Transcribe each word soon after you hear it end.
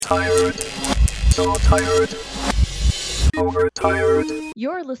tired, so tired, overtired.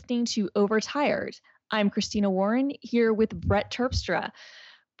 You're listening to Overtired. I'm Christina Warren here with Brett Terpstra.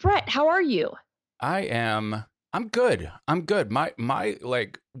 Brett, how are you? I'm good. My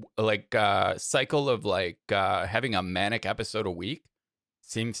cycle of having a manic episode a week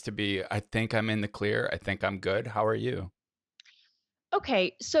seems to be, I think I'm in the clear. I think I'm good. How are you?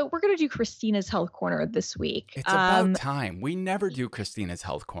 Okay, so we're going to do Christina's Health Corner this week. It's about time. We never do Christina's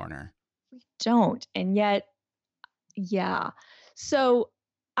Health Corner. We don't. And yet, yeah. So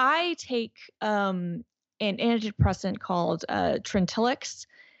I take an antidepressant called Trintellix,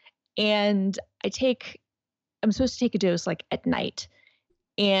 and I'm supposed to take a dose like at night.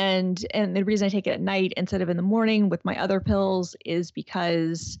 And the reason I take it at night instead of in the morning with my other pills is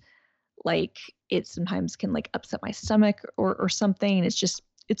because like it sometimes can like upset my stomach or something. It's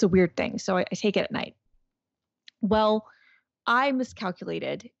a weird thing. So I take it at night. Well, I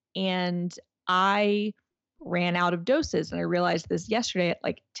miscalculated and I ran out of doses, and I realized this yesterday at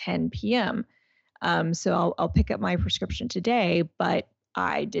like 10 p.m. So I'll pick up my prescription today, but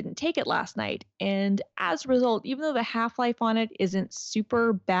I didn't take it last night. And as a result, even though the half-life on it isn't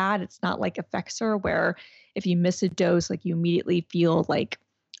super bad, it's not like Effexor where if you miss a dose, like you immediately feel like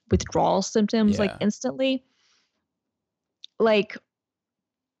withdrawal symptoms like instantly. Like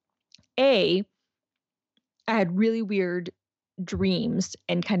I had really weird dreams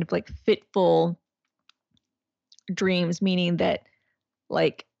and kind of like fitful dreams, meaning that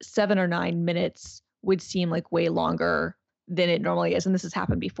like 7 or 9 minutes would seem like way longer than it normally is. And this has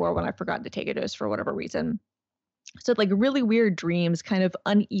happened before when I forgot to take a dose for whatever reason. So like really weird dreams, kind of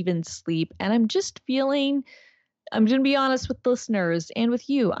uneven sleep. And I'm going to be honest with listeners and with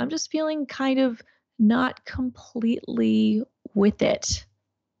you, I'm just feeling kind of not completely with it.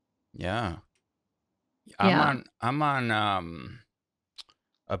 Yeah. I'm on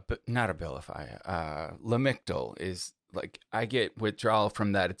not Abilify. Lamictal is like, I get withdrawal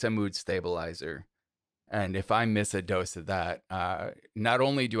from that. It's a mood stabilizer. And if I miss a dose of that, not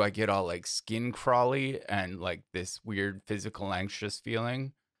only do I get all like skin crawly and like this weird physical anxious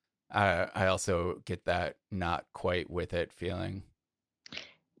feeling, I also get that not quite with it feeling.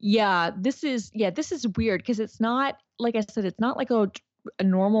 Yeah, this is weird because it's not, like I said, it's not like a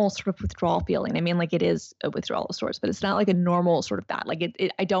normal sort of withdrawal feeling. I mean, like it is a withdrawal of sorts, but it's not like a normal sort of that. Like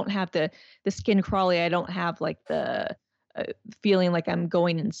I don't have the skin crawly. I don't have like the feeling like I'm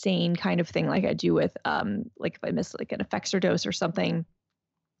going insane kind of thing like I do with like if I miss like an Effexor dose or something.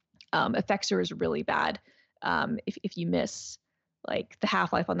 Effexor is really bad. If you miss, like the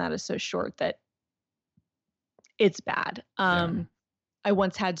half-life on that is so short that it's bad. I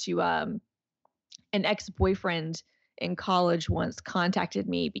once had to an ex-boyfriend in college once contacted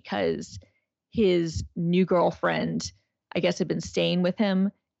me because his new girlfriend, I guess, had been staying with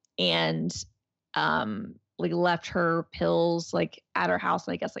him and like left her pills like at her house.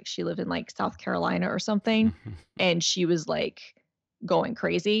 And I guess like she lived in like South Carolina or something. And she was like going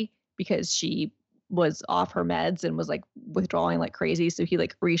crazy because she was off her meds and was like withdrawing like crazy. So he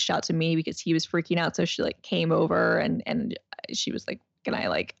like reached out to me because he was freaking out. So she like came over and she was like, can I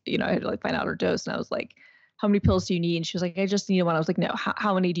like, I had to like find out her dose. And I was like, how many pills do you need? And she was like, I just need one. I was like, no,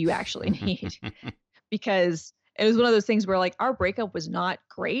 how many do you actually need? Because it was one of those things where like our breakup was not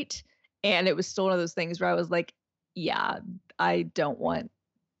great. And it was still one of those things where I was like, yeah, I don't want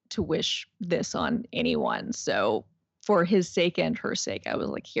to wish this on anyone. So for his sake and her sake, I was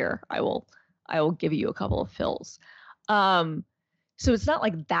like, here, I will give you a couple of pills. So it's not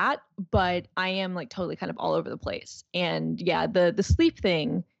like that, but I am like totally kind of all over the place. And yeah, the sleep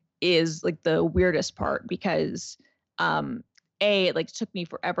thing is like the weirdest part because it like took me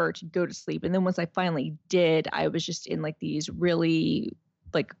forever to go to sleep. And then once I finally did, I was just in like these really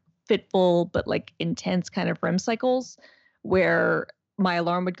like fitful but like intense kind of REM cycles where my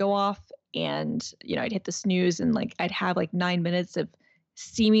alarm would go off and I'd hit the snooze and like I'd have like 9 minutes of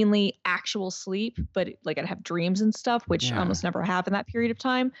seemingly actual sleep, but like I'd have dreams and stuff, which I almost never have in that period of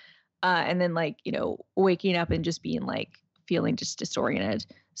time. And then like, waking up and just being like feeling just disoriented.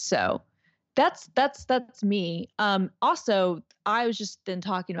 So that's me. Also, I was just then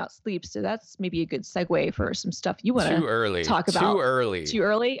talking about sleep. So that's maybe a good segue for some stuff you want to talk about. Too early. Too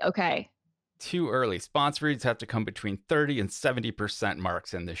early? Okay. Too early. Sponsor reads have to come between 30 and 70%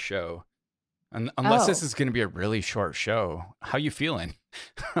 marks in this show. Unless this is going to be a really short show. How you feeling?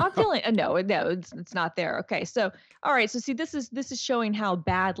 I'm feeling no, it's not there. Okay. So, all right. So see, this is showing how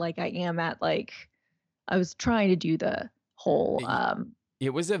bad like I am at like I was trying to do the whole it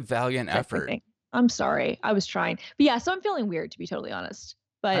was a valiant effort. Thing. I'm sorry. I was trying. But yeah, so I'm feeling weird to be totally honest.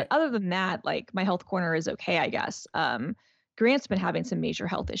 But other than that, like my health corner is okay, I guess. Grant's been having some major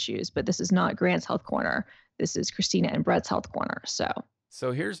health issues, but this is not Grant's health corner. This is Christina and Brett's health corner.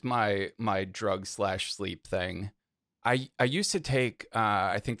 So here's my drug / sleep thing. I used to take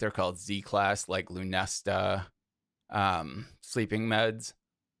I think they're called Z class, like Lunesta, sleeping meds,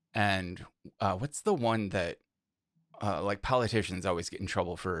 and what's the one that like politicians always get in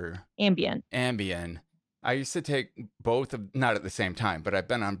trouble for? Ambien. I used to take both of, not at the same time, but I've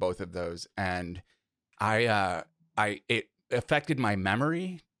been on both of those, and it affected my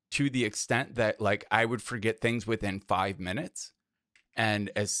memory to the extent that like I would forget things within 5 minutes. And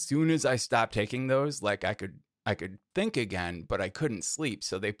as soon as I stopped taking those, like I could think again, but I couldn't sleep.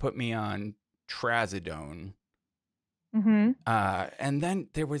 So they put me on trazodone. Mm-hmm. And then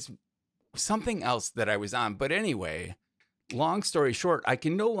there was something else that I was on. But anyway, long story short, I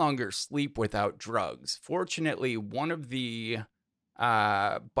can no longer sleep without drugs. Fortunately, one of the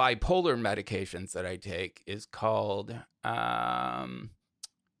bipolar medications that I take is called,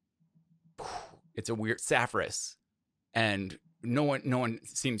 it's a weird, Saffris. And no one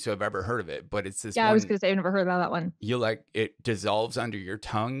seems to have ever heard of it, but it's this. Yeah, I was going to say I've never heard about that one. You like, it dissolves under your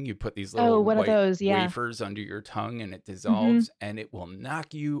tongue. You put these little one of those, wafers under your tongue, and it dissolves, and it will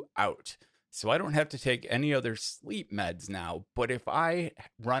knock you out. So I don't have to take any other sleep meds now. But if I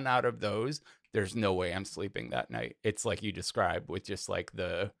run out of those, there's no way I'm sleeping that night. It's like you described, with just like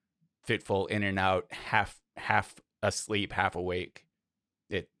the fitful in and out, half asleep, half awake.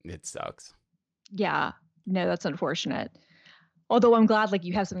 It sucks. Yeah, no, that's unfortunate. Although I'm glad like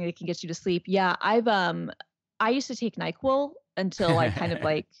you have something that can get you to sleep. Yeah, I used to take NyQuil until I kind of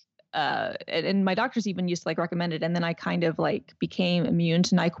like and my doctors even used to like recommend it, and then I kind of like became immune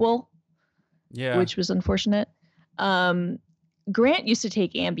to NyQuil. Yeah. Which was unfortunate. Grant used to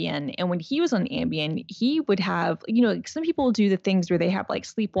take Ambien, and when he was on Ambien, he would have, like some people do the things where they have like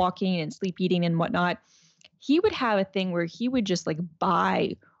sleepwalking and sleep eating and whatnot. He would have a thing where he would just like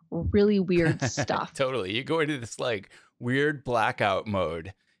buy really weird stuff. Totally. You go into this like weird blackout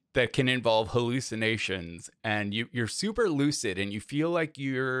mode that can involve hallucinations, and you're super lucid and you feel like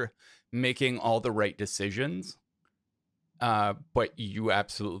you're making all the right decisions, but you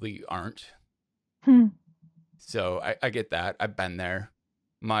absolutely aren't. So I get that. I've been there.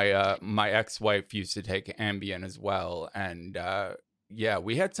 My ex-wife used to take Ambien as well, and yeah,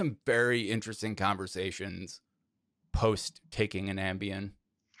 we had some very interesting conversations post taking an Ambien.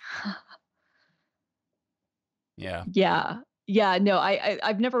 Yeah. No,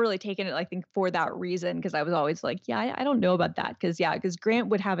 I've never really taken it, I think, for that reason, because I was always like, yeah, I don't know about that, because Grant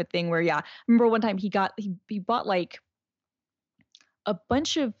would have a thing where, I remember one time he bought like a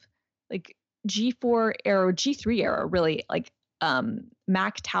bunch of like G3 era, really, like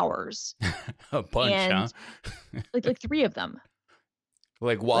Mac towers. A bunch, and, huh? like 3 of them.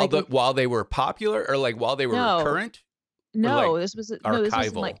 Like while they were popular, or like while they were current? No, like this was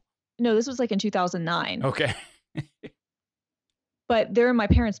archival. This was like in 2009. Okay. But they're in my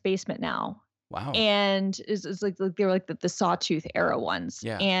parents' basement now. Wow. And it's like they were like the Sawtooth era ones.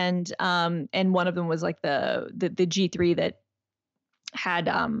 Yeah. And one of them was like the G3 that had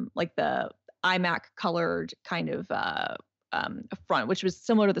like the iMac colored kind of front, which was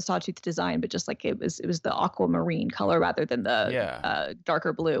similar to the Sawtooth design, but just like it was the aquamarine color rather than the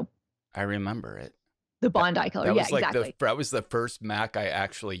darker blue. I remember it. The Bondi color. That was exactly. That was the first Mac I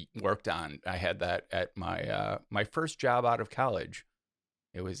actually worked on. I had that at my first job out of college.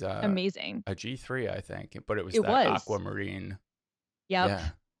 It was amazing. A G3, I think, but it was aquamarine. Yep.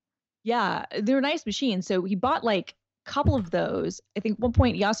 Yeah, they were nice machines. So he bought like a couple of those. I think at one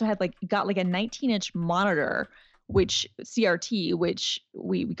point he also had got like a 19-inch monitor, which CRT, which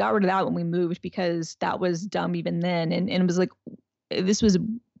we got rid of that when we moved because that was dumb even then. And it was like, this was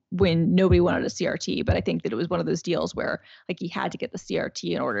when nobody wanted a CRT, but I think that it was one of those deals where like he had to get the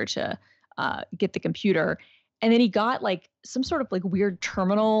CRT in order to get the computer. And then he got like some sort of like weird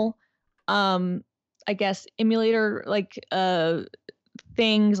terminal, I guess emulator, like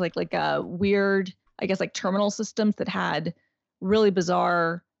things like weird, I guess like terminal systems that had really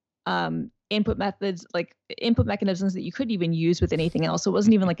bizarre input mechanisms that you couldn't even use with anything else. So it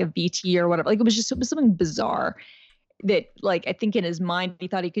wasn't even like a VT or whatever. Like it was something bizarre that like I think in his mind he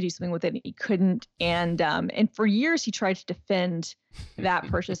thought he could do something with it and he couldn't. And for years he tried to defend that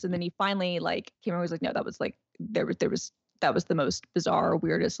purchase, and then he finally like came around and was like, no, that was like that was the most bizarre,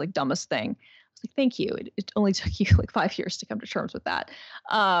 weirdest, like dumbest thing. I was like, thank you. It only took you like 5 years to come to terms with that.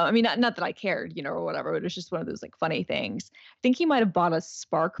 I mean, not that I cared, or whatever. It was just one of those like funny things. I think he might have bought a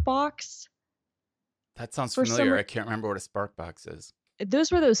Spark Box. That sounds familiar. I can't remember what a Spark Box is.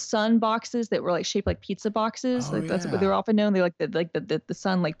 Those were those Sun boxes that were like shaped like pizza boxes. That's what they were often known. They like the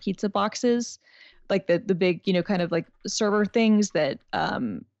Sun like pizza boxes. like the big, kind of like server things that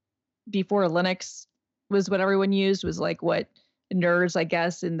before Linux was what everyone used, was like what nerds, I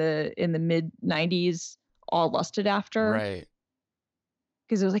guess, in the mid 90s all lusted after. Right.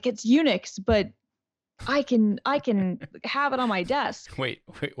 Because it was like, it's Unix, but I can have it on my desk. Wait,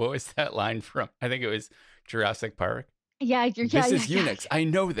 what was that line from? I think it was Jurassic Park. Yeah, This is Unix. I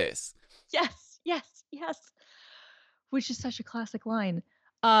know this. Yes. Which is such a classic line.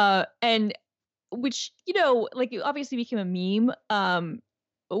 And which, like, it obviously became a meme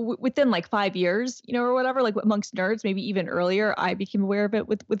within like 5 years, or whatever, like amongst nerds, maybe even earlier. I became aware of it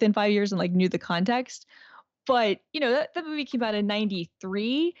within 5 years and like knew the context. But, that movie came out in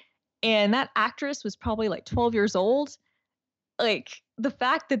 93, and that actress was probably like 12 years old. Like, the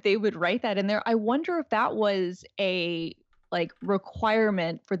fact that they would write that in there, I wonder if that was a like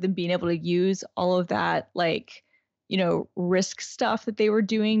requirement for them being able to use all of that, like, risk stuff that they were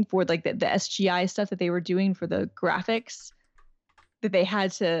doing for like the SGI stuff that they were doing for the graphics, that they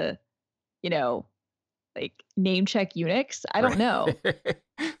had to, like name check Unix. I don't know.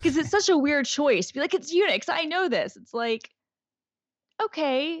 Because it's such a weird choice to be like, it's Unix. I know this. It's like,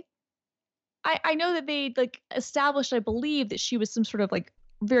 okay. I know that they like established, I believe, that she was some sort of like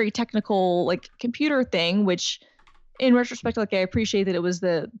very technical like computer thing, which in retrospect, like, I appreciate that it was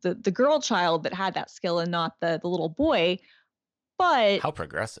the girl child that had that skill and not the little boy. But how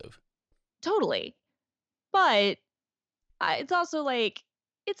progressive. Totally. But it's also like,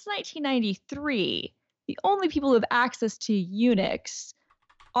 it's 1993. The only people who have access to Unix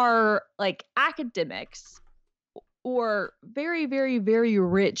are like academics or very, very, very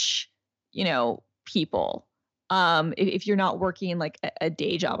rich, people. If you're not working like a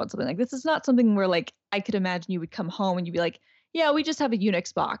day job on something like this, is not something where like I could imagine you would come home and you'd be like, yeah, we just have a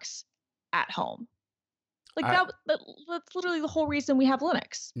Unix box at home. Like that's literally the whole reason we have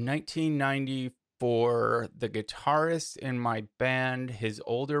Linux. 1994, the guitarist in my band, his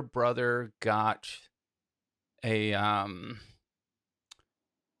older brother got a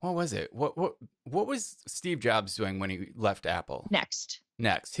what was it? What was Steve Jobs doing when he left Apple? Next.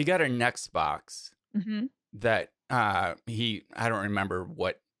 He got a Next box. Mm-hmm. That I don't remember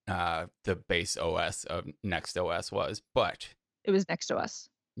what the base OS of Next OS was, but it was Next OS.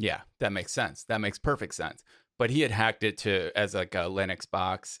 Yeah, that makes sense. That makes perfect sense. But he had hacked it as like a Linux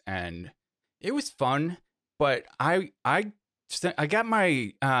box, and it was fun. But I got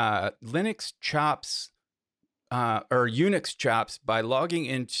my Linux chops or Unix chops by logging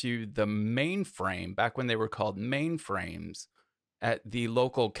into the mainframe back when they were called mainframes at the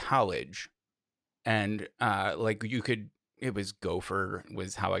local college. And like it was Gopher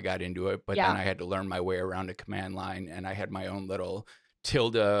was how I got into it. But then I had to learn my way around a command line, and I had my own little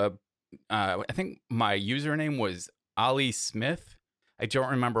tilde. I think my username was Ollie Smith. I don't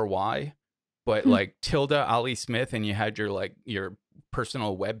remember why, but like tilde Ollie Smith, and you had your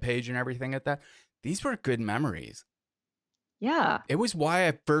personal web page and everything at that. These were good memories. Yeah. It was why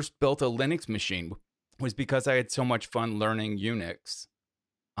I first built a Linux machine, was because I had so much fun learning Unix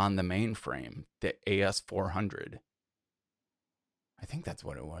on the mainframe, the AS400. I think that's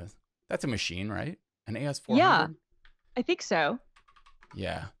what it was. That's a machine, right? An AS400? Yeah, I think so.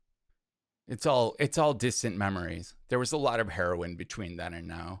 Yeah. It's all distant memories. There was a lot of heroin between then and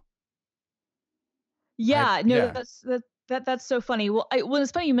now. Yeah, that's so funny. Well,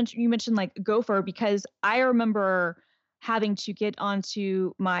 it's funny you mentioned like Gopher, because I remember having to get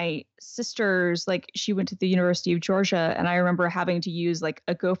onto my sister's, like she went to the University of Georgia, and I remember having to use like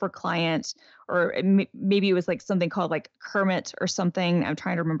a Gopher client, or maybe it was like something called like Kermit or something. I'm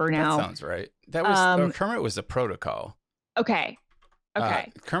trying to remember now. That sounds right. That was Kermit was a protocol. Okay.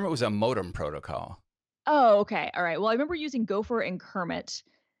 Kermit was a modem protocol. Oh, okay. All right. Well, I remember using Gopher and Kermit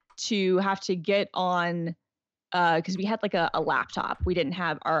to have to get on, because we had like a laptop. We didn't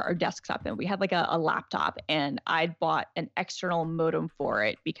have our desktop then. We had like a laptop, and I'd bought an external modem for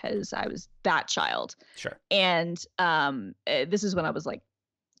it because I was that child. Sure. And this is when I was like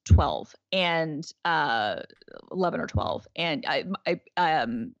 12 and 11 or 12. And I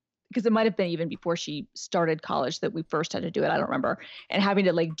because it might have been even before she started college that we first had to do it. I don't remember. And having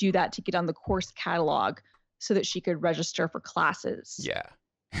to like do that to get on the course catalog so that she could register for classes. Yeah.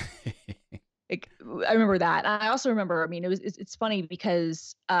 Like, I remember that. I also remember, I mean, it's funny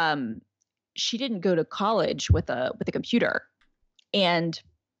because she didn't go to college with a computer, and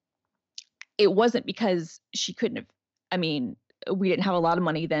it wasn't because she couldn't have. I mean, we didn't have a lot of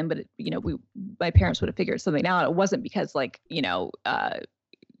money then, but my parents would have figured something out. It wasn't because like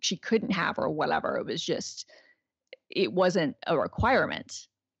she couldn't have or whatever. It was just, it wasn't a requirement.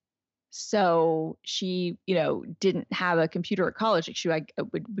 So she, didn't have a computer at college. Like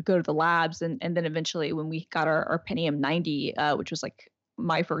would go to the labs, and then eventually when we got our Pentium 90, which was like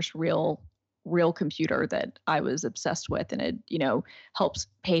my first real computer that I was obsessed with, and it, helps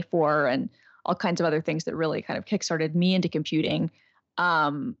pay for and all kinds of other things that really kind of kickstarted me into computing.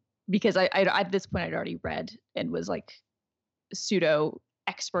 Because I at this point I'd already read and was like pseudo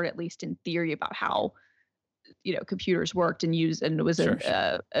expert, at least in theory, about how computers worked and used, and was Sure,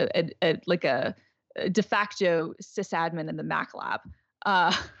 sure. like a de facto sysadmin in the Mac lab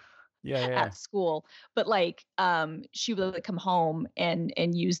uh, Yeah, yeah. at school. But like she would like come home and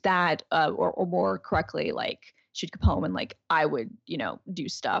use that, or more correctly, like she'd come home and like I would do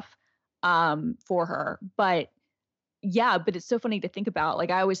stuff for her. But yeah, but it's so funny to think about. Like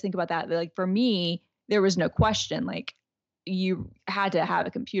I always think about that. Like for me, there was no question. Like you had to have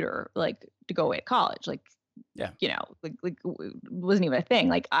a computer, like to go away to college. Like Yeah. wasn't even a thing.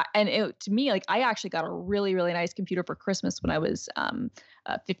 Like to me, like I actually got a really really nice computer for Christmas when I was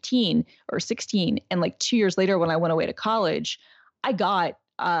 15 or 16, and like 2 years later when I went away to college, I got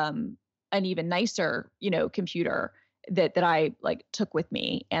an even nicer computer that I like took with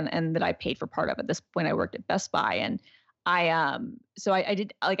me, and that I paid for part of. At this point I worked at Best Buy, and I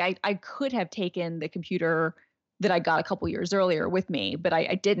did, like I could have taken the computer that I got a couple years earlier with me, but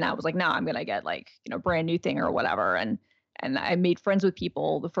I didn't. I was like, no, I'm gonna get like brand new thing or whatever. And I made friends with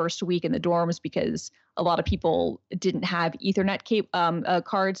people the first week in the dorms because a lot of people didn't have Ethernet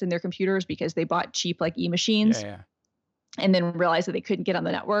cards in their computers because they bought cheap like Yeah, e-machines, yeah. and then realized that they couldn't get on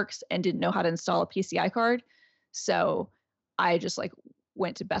the networks and didn't know how to install a PCI card. So I just like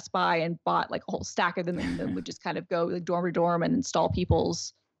went to Best Buy and bought like a whole stack of them, and then would just kind of go like dorm to dorm and install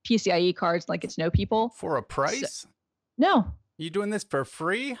people's PCIe cards, like get to know people. For a So, price? no, You doing this for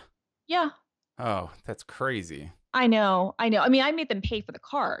free? yeah, Oh, that's crazy. I know. I mean, I made them pay for the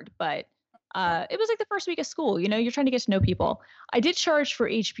card, but it was like the first week of school. You're trying to get to know people. I did charge for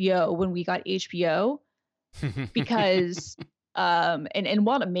HBO when we got HBO because and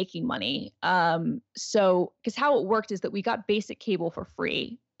wound up making money. So because how it worked is that we got basic cable for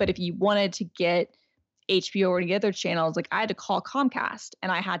free, but if you wanted to get HBO or any other channels, like I had to call Comcast,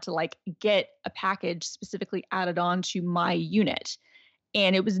 and I had to like get a package specifically added on to my unit.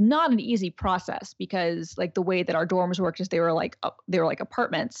 And it was not an easy process because like the way that our dorms worked is they were like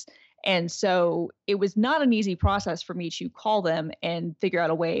apartments. And so it was not an easy process for me to call them and figure out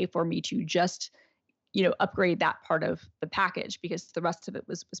a way for me to just upgrade that part of the package, because the rest of it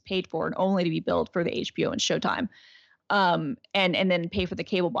was paid for and only to be billed for the HBO and Showtime. And then pay for the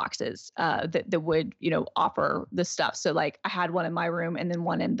cable boxes that would offer this stuff. So like I had one in my room and then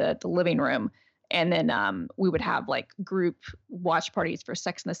one in the living room, and then we would have like group watch parties for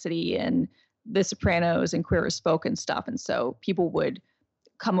Sex and the City and The Sopranos and Queer as Folk and stuff. And so people would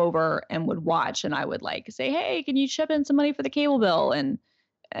come over and would watch, and I would like say, hey, can you chip in some money for the cable bill? And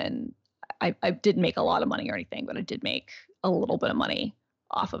I didn't make a lot of money or anything, but I did make a little bit of money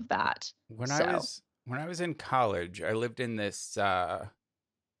off of that. When So I was in college, I lived in this I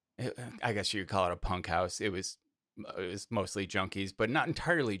guess you could call it a punk house. It was mostly junkies, but not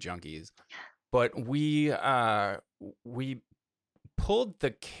entirely junkies. But we pulled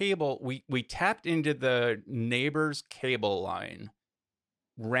the cable, we tapped into the neighbor's cable line,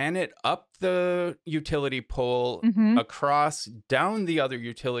 ran it up the utility pole, mhm. across, down the other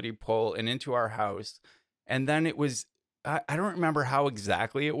utility pole, and into our house. And then it was, I don't remember how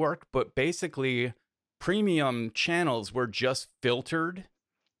exactly it worked, but basically premium channels were just filtered.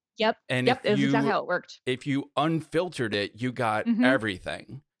 Yep. And Yep. That's exactly how it worked. if you unfiltered it, you got Mhm.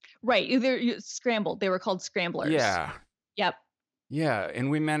 everything. Right. They're scrambled. They were called scramblers. Yeah. Yep. Yeah. And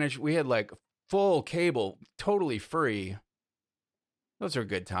we had like full cable, totally free. Those are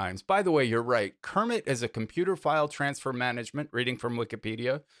good times. By the way, you're right. Kermit is a computer file transfer management, reading from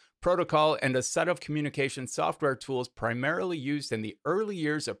Wikipedia, protocol and a set of communication software tools primarily used in the early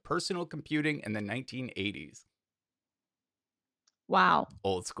years of personal computing in the 1980s. Wow.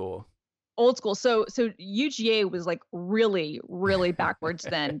 Old school. Old school. So UGA was like really, really backwards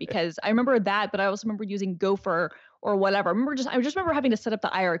then, because I remember that, but I also remember using Gopher or whatever. I just remember having to set up the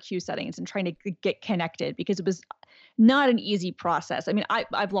IRQ settings and trying to get connected, because it was not an easy process. I mean,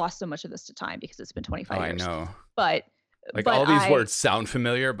 I've lost so much of this to time because it's been 25 Oh, I years. know. But Like but all these words sound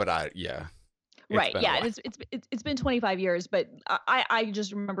familiar, but yeah. Right. been a Yeah. while. It's been 25 years, but I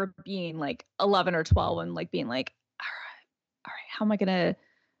just remember being like 11 or 12 and like being like, all right, how am I gonna,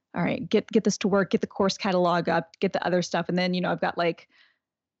 all right, get this to work, get the course catalog up, get the other stuff. And then, I've got like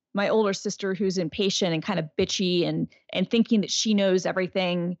my older sister who's impatient and kind of bitchy and thinking that she knows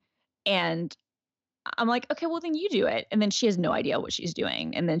everything. And I'm like, okay, well then you do it. And then she has no idea what she's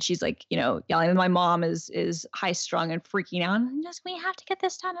doing. And then she's like, yelling. And my mom is high strung and freaking out. And just, we have to get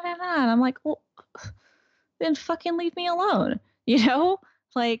this done. And I'm like, well, then fucking leave me alone. You know,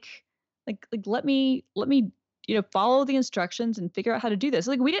 like let me, follow the instructions and figure out how to do this.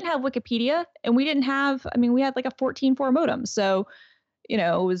 Like we didn't have Wikipedia and we didn't have, we had like a 14.4 modem. So, it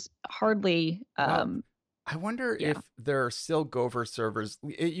was hardly, I wonder if there are still Gopher servers.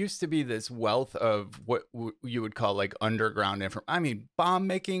 It used to be this wealth of what you would call like underground bomb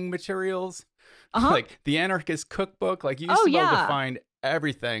making materials, like the Anarchist Cookbook. Like you used to be able to find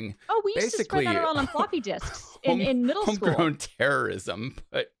everything. Oh, we used to spread that around on floppy disks in middle school. Homegrown terrorism.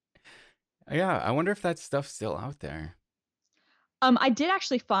 But yeah, I wonder if that stuff's still out there. I did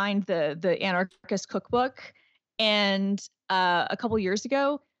actually find the Anarchist Cookbook, and a couple years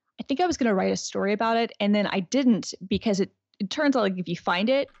ago, I think I was going to write a story about it, and then I didn't because it turns out like if you find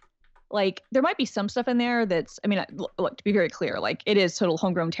it, like there might be some stuff in there that's, look, to be very clear, like it is total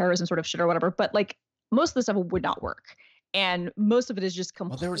homegrown terrorism sort of shit or whatever, but like most of the stuff would not work. And most of it is just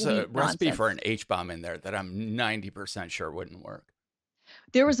completely Well, there was a recipe nonsense. for an H-bomb in there that I'm 90% sure wouldn't work.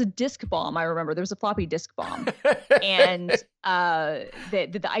 There was a disk bomb. I remember there was a floppy disk bomb, and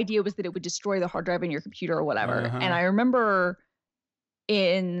the idea was that it would destroy the hard drive in your computer or whatever. And I remember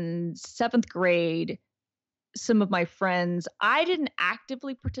in 7th grade, some of my friends, I didn't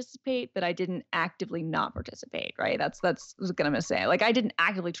actively participate, but I didn't actively not participate. Right? That's what I was gonna say. Like I didn't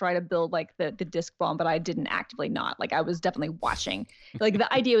actively try to build like the disk bomb, but I didn't actively not. Like I was definitely watching. Like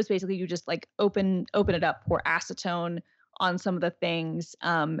the idea was basically you just like open it up, pour acetone on some of the things,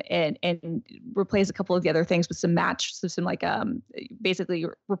 and replace a couple of the other things with some basically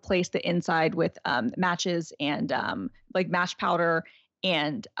replace the inside with matches and like match powder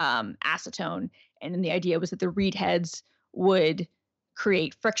and acetone. And then the idea was that the reed heads would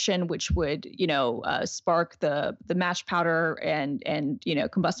create friction, which would spark the match powder and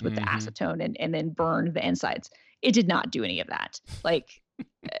combust with the acetone and then burn the insides. It did not do any of that. Like,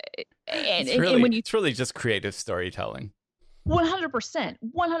 and when it's really just creative storytelling.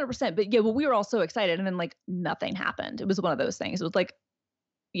 100%. But yeah, well, we were all so excited, and then like nothing happened. It was one of those things. It was like,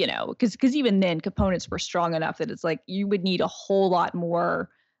 because even then components were strong enough that it's like you would need a whole lot more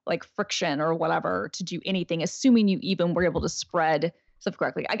like friction or whatever to do anything, assuming you even were able to spread stuff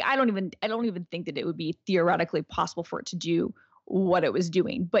correctly. I don't even think that it would be theoretically possible for it to do what it was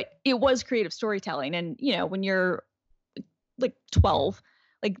doing, but it was creative storytelling. And when you're like 12,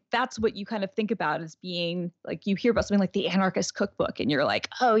 like that's what you kind of think about as being like, you hear about something like the Anarchist Cookbook and you're like,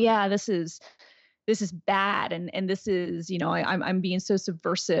 oh yeah, this is bad. And this is, I'm being so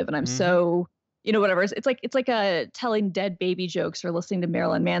subversive and I'm so, whatever. It's like a telling dead baby jokes or listening to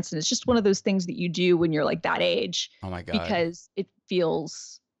Marilyn Manson. It's just one of those things that you do when you're like that age. Oh my God. Because it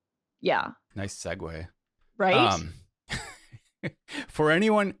feels, Nice segue. Right. For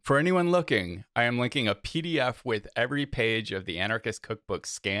anyone looking, I am linking a PDF with every page of the Anarchist Cookbook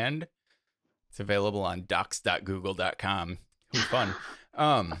scanned. It's available on docs.google.com. Who's fun.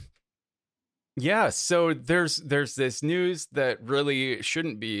 Yeah, so there's this news that really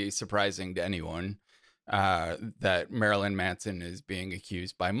shouldn't be surprising to anyone, that Marilyn Manson is being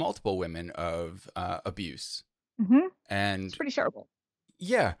accused by multiple women of abuse. And it's pretty terrible.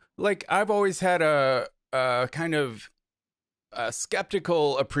 Yeah, like I've always had a kind of a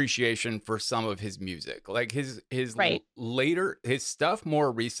skeptical appreciation for some of his music, like his right. his stuff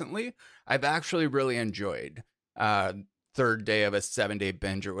more recently I've actually really enjoyed. Third Day of a 7-Day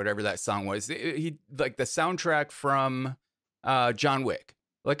Binge or whatever that song was, he like the soundtrack from John Wick.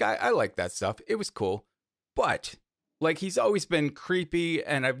 Like I like that stuff, it was cool, but like he's always been creepy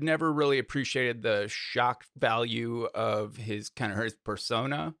and I've never really appreciated the shock value of his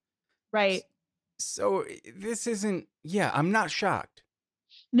persona. Right. So this isn't, I'm not shocked.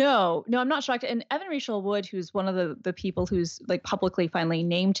 No, I'm not shocked. And Evan Rachel Wood, who's one of the people who's like publicly finally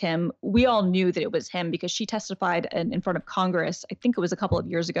named him, we all knew that it was him because she testified in front of Congress. I think it was a couple of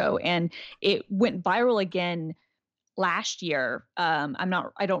years ago, and it went viral again last year.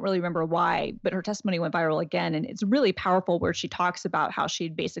 I don't really remember why, but her testimony went viral again, and it's really powerful where she talks about how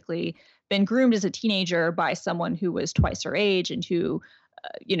she'd basically been groomed as a teenager by someone who was twice her age and who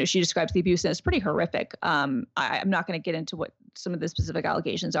she describes the abuse, and it's pretty horrific. I'm not going to get into what some of the specific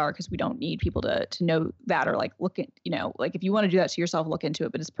allegations are because we don't need people to know that or like look at, like if you want to do that to yourself, look into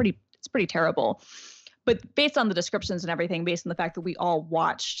it. But it's pretty terrible. But based on the descriptions and everything, based on the fact that we all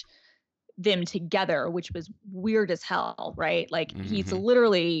watched them together, which was weird as hell, right? Like he's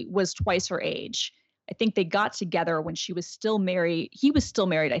literally was twice her age. I think they got together when she was still married. He was still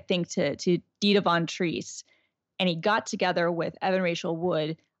married, I think, to Dita Von Treese. And he got together with Evan Rachel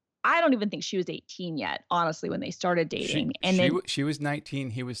Wood I don't even think she was 18 yet, honestly, when they started dating. She was 19,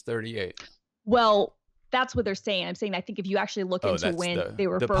 he was 38. Well, that's what they're saying. I'm saying I think if you actually look into when they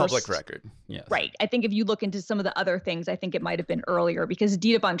were the first, public record. Yes. Right. I think if you look into some of the other things, I think it might have been earlier, because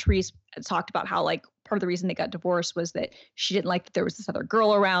Dita Von Teese talked about how, like, part of the reason they got divorced was that she didn't like that there was this other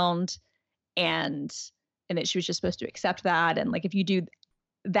girl around, and that she was just supposed to accept that. And like, if you do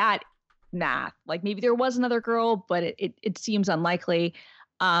that math, like, maybe there was another girl, but it seems unlikely.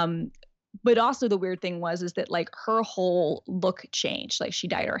 But also the weird thing is that, like, her whole look changed. Like, she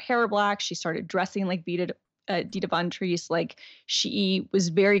dyed her hair black. She started dressing like Dita Von Teese. Like, she was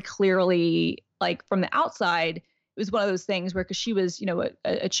very clearly, like, from the outside, it was one of those things where, because she was,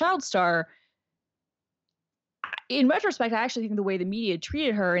 a child star. In retrospect, I actually think the way the media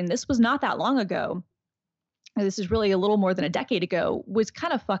treated her, and this was not that long ago, and this is really a little more than a decade ago, was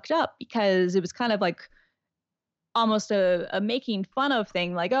kind of fucked up, because it was kind of like almost a making fun of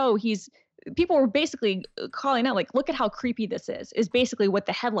thing. Like, oh, people were basically calling out, like, look at how creepy this is basically what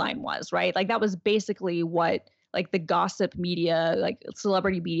the headline was, right? Like, that was basically what, like, the gossip media, like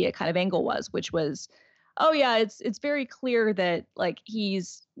celebrity media kind of angle was, which was, oh yeah, it's very clear that, like,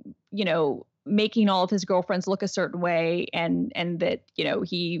 he's, making all of his girlfriends look a certain way, and that,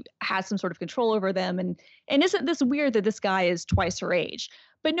 he has some sort of control over them. And isn't this weird that this guy is twice her age?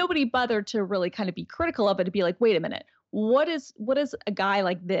 But nobody bothered to really kind of be critical of it, to be like, wait a minute, what is a guy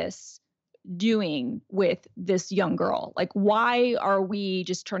like this doing with this young girl? Like, why are we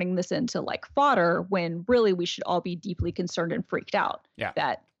just turning this into, like, fodder, when really we should all be deeply concerned and freaked out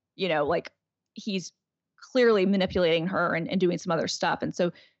that, like, he's clearly manipulating her and doing some other stuff. And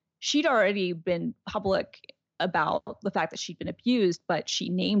so she'd already been public about the fact that she'd been abused, but she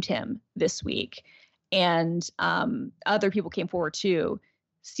named him this week. And other people came forward too.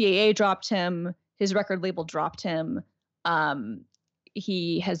 CAA dropped him. His record label dropped him.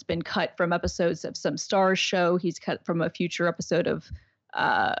 He has been cut from episodes of some Starz show. He's cut from a future episode of,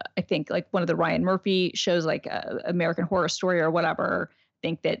 I think, like, one of the Ryan Murphy shows, like American Horror Story or whatever. I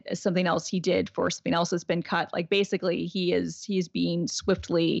think that something else he did for something else has been cut. Like, basically, he's being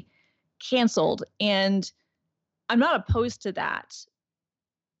swiftly canceled. And I'm not opposed to that,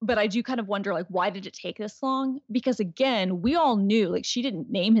 but I do kind of wonder, like, why did it take this long? Because, again, we all knew, like, she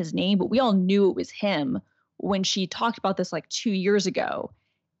didn't name his name, but we all knew it was him when she talked about this, like, 2 years ago.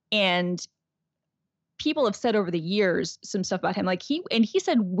 And people have said over the years some stuff about him. Like, he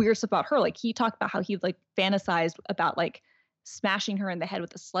said weird stuff about her. Like, he talked about how he, like, fantasized about, like, smashing her in the head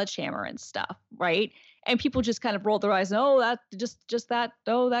with a sledgehammer and stuff, right? And people just kind of rolled their eyes and, oh, that just that,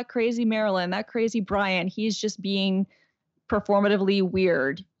 oh, that crazy Marilyn, that crazy Brian, he's just being performatively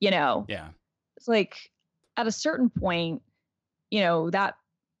weird, Yeah. It's like, at a certain point, that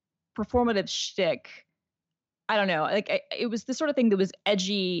performative shtick, I don't know, like, it was the sort of thing that was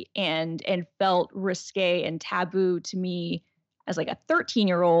edgy and felt risque and taboo to me as, like, a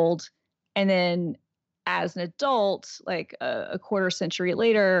 13-year-old. And then as an adult, like a quarter century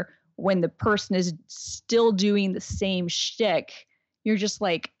later, when the person is still doing the same shtick, you're just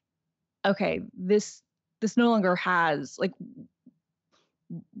like, okay, this no longer has, like,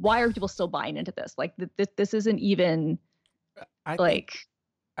 why are people still buying into this? Like, this isn't even, I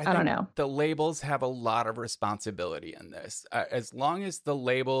don't know. The labels have a lot of responsibility in this. As long as the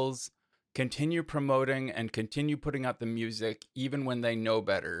labels continue promoting and continue putting out the music, even when they know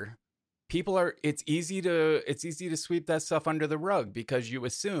better, it's easy to sweep that stuff under the rug, because you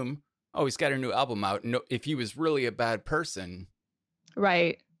assume, oh, he's got a new album out. No, if he was really a bad person,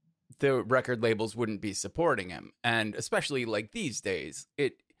 right, the record labels wouldn't be supporting him. And especially, like, these days,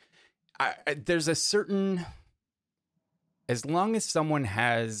 there's a certain, as long as someone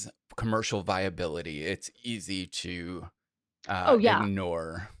has commercial viability, it's easy to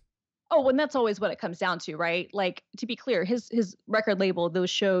ignore. Oh, and that's always what it comes down to, right? Like, to be clear, his record label, those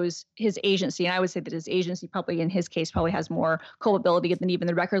shows, his agency, and I would say that his agency probably, in his case, probably has more culpability than even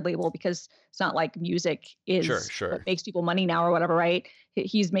the record label, because it's not like music is what makes people money now or whatever, right?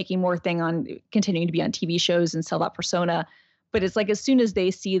 He's making more thing on continuing to be on TV shows and sell that persona. But it's like, as soon as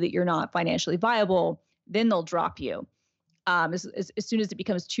they see that you're not financially viable, then they'll drop you. As soon as it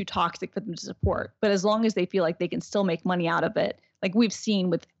becomes too toxic for them to support. But as long as they feel like they can still make money out of it, like we've seen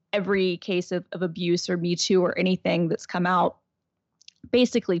with every case of abuse or Me Too or anything that's come out,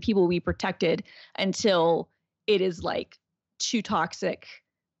 basically people will be protected until it is, like, too toxic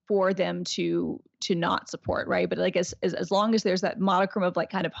for them to not support, right? But, like, as long as there's that modicum of, like,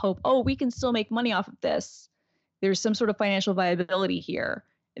 kind of hope, oh, we can still make money off of this, there's some sort of financial viability here,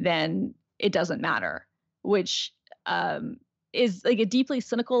 then it doesn't matter, which is, like, a deeply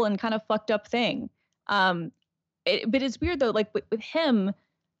cynical and kind of fucked up thing. But it's weird though, like, with him,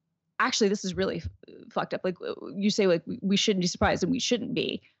 actually, this is really fucked up. Like you say, like we shouldn't be surprised, and we shouldn't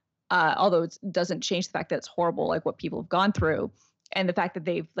be. Although it doesn't change the fact that it's horrible, like what people have gone through, and the fact that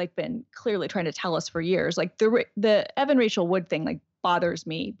they've like been clearly trying to tell us for years. Like the Evan Rachel Wood thing, like bothers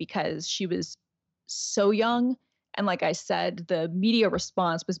me because she was so young, and like I said, the media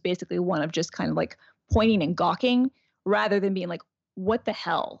response was basically one of just kind of like pointing and gawking, rather than being like, "What the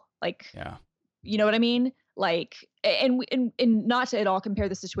hell?" Like, Yeah. you know what I mean? Like, and not to at all compare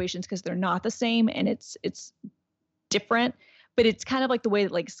the situations because they're not the same, and it's different. But it's kind of like the way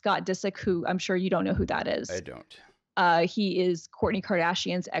that like Scott Disick, who I'm sure you don't know who that is. I don't. He is Kourtney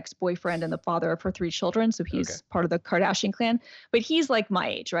Kardashian's ex-boyfriend and the father of her 3 children. So he's part of the Kardashian clan. But he's like my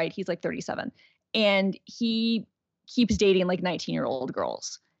age, right? He's like 37. And he keeps dating like 19-year-old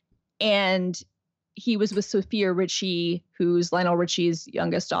girls. And he was with Sophia Richie, who's Lionel Richie's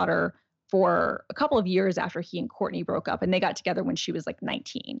youngest daughter, for a couple of years after he and Kourtney broke up, and they got together when she was like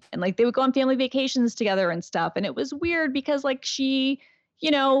 19, and like they would go on family vacations together and stuff. And it was weird because like she, you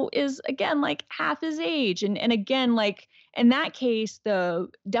know, is again like half his age. And again, like in that case,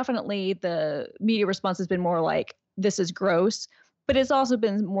 definitely the media response has been more like, this is gross, but it's also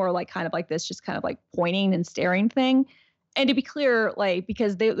been more like kind of like this, just kind of like pointing and staring thing. And to be clear, like,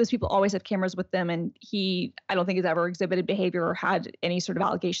 because those people always have cameras with them, and I don't think has ever exhibited behavior or had any sort of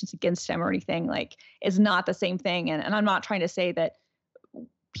allegations against him or anything, like, is not the same thing. And I'm not trying to say that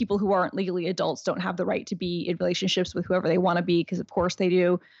people who aren't legally adults don't have the right to be in relationships with whoever they want to be, because of course they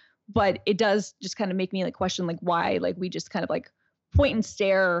do. But it does just kind of make me like question, like, why, like, we just kind of like point and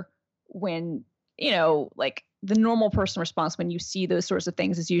stare when, you know, like the normal person response when you see those sorts of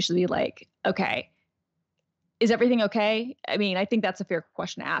things is usually like, okay, is everything okay? I mean, I think that's a fair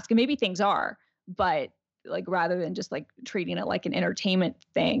question to ask. And maybe things are, but like rather than just like treating it like an entertainment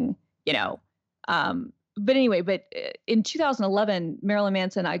thing, you know. But anyway, in 2011, Marilyn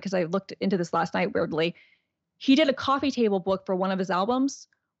Manson, because I looked into this last night weirdly, he did a coffee table book for one of his albums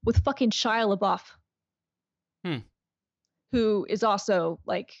with fucking Shia LaBeouf, who is also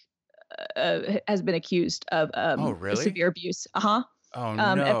like has been accused of severe abuse. Oh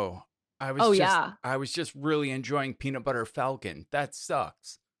no. I was just really enjoying Peanut Butter Falcon. That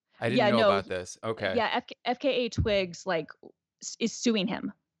sucks. I didn't know about this. Okay. Yeah, FKA Twigs like is suing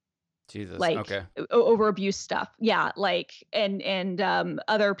him. Jesus. Like, okay. Over abuse stuff. Yeah, like and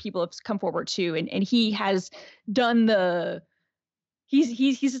other people have come forward too, and he has done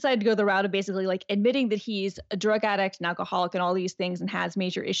he's decided to go the route of basically like admitting that he's a drug addict, an alcoholic, and all these things, and has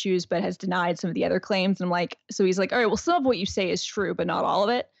major issues, but has denied some of the other claims. And I'm like, so he's like, all right, well, some of what you say is true, but not all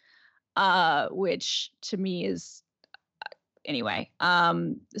of it. Which to me is anyway.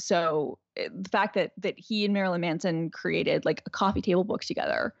 So the fact that he and Marilyn Manson created like a coffee table book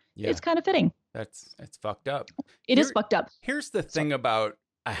together, it's kind of fitting. It's fucked up. It is fucked up. Here's the thing about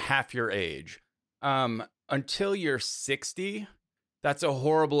a half your age. Until you're 60, that's a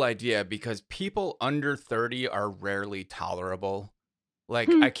horrible idea because people under 30 are rarely tolerable. Like,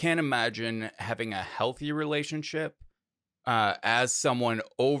 I can't imagine having a healthy relationship as someone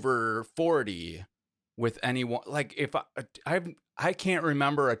over 40 with anyone. Like, if I can't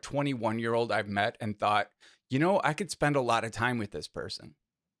remember a 21-year-old I've met and thought, you know, I could spend a lot of time with this person.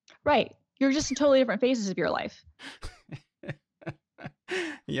 Right. You're just in totally different phases of your life.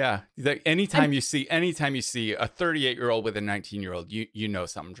 Yeah. Like anytime you see a 38-year-old with a 19-year-old, you know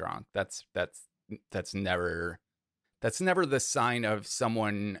something's wrong. That's never the sign of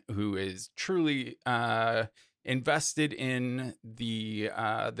someone who is truly invested in the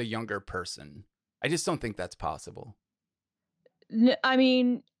younger person. I just don't think that's possible. I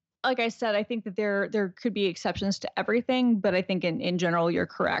mean, like I said, I think that there could be exceptions to everything, but I think in general, you're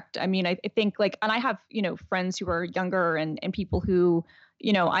correct. I mean, I think like, and I have, you know, friends who are younger and people who,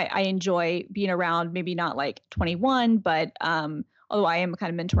 you know, I enjoy being around, maybe not like 21, but although I am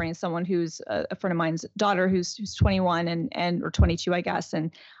kind of mentoring someone who's a friend of mine's daughter who's 21 and or 22, I guess.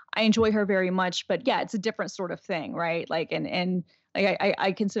 And I enjoy her very much, but yeah, it's a different sort of thing. Right. Like, and like,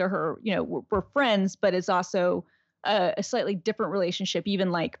 I consider her, you know, we're friends, but it's also a slightly different relationship,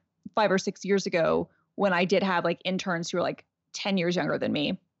 even like 5 or 6 years ago when I did have like interns who were like 10 years younger than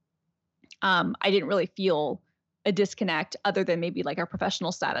me. I didn't really feel a disconnect other than maybe like our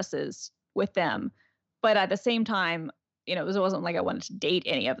professional statuses with them. But at the same time, you know, it wasn't like I wanted to date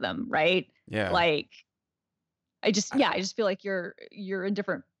any of them. Right. Yeah. Like I just feel like you're in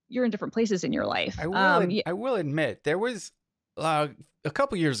different places in your life. I will admit there was a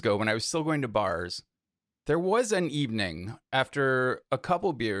couple years ago when I was still going to bars, there was an evening after a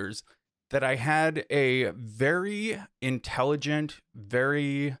couple beers that I had a very intelligent,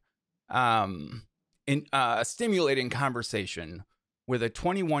 very stimulating conversation with a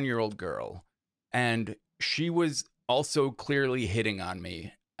 21-year-old girl, and she was also clearly hitting on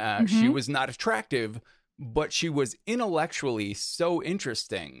me. She was not attractive, but she was intellectually so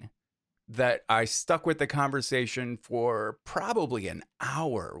interesting that I stuck with the conversation for probably an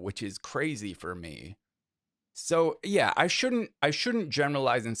hour, which is crazy for me. So yeah, I shouldn't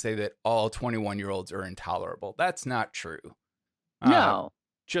generalize and say that all 21-year-olds are intolerable. That's not true. No.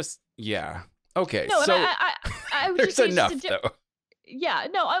 Yeah. Okay. No, so I would there's just say enough it's though. Yeah,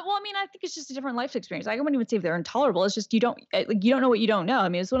 no, I think it's just a different life experience. I wouldn't even say if they're intolerable. It's just you don't know what you don't know. I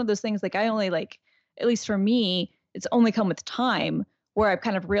mean, it's one of those things like I only at least for me, it's only come with time where I've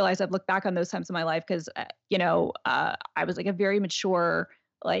kind of realized I've looked back on those times in my life because I was like a very mature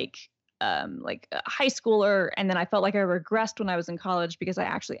like a high schooler, and then I felt like I regressed when I was in college because I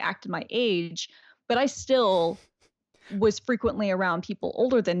actually acted my age, but I still was frequently around people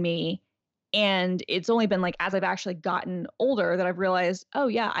older than me. And it's only been like as I've actually gotten older that I've realized, oh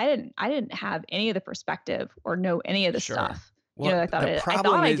yeah, I didn't have any of the perspective or know any of the stuff. Well, I thought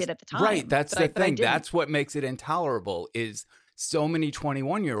I did at the time. Right, that's the thing. That's what makes it intolerable is so many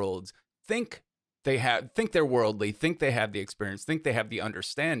 21-year-olds think they're worldly, think they have the experience, think they have the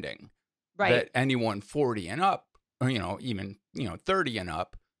understanding. Right. That anyone 40 and up, or even 30 and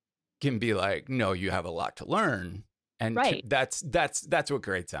up can be like, no, you have a lot to learn. And that's what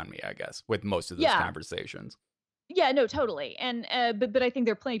grates on me, I guess, with most of those conversations. Yeah, no, totally. And but I think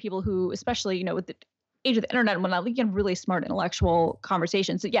there are plenty of people who, especially with the age of the internet and whatnot, we can really smart intellectual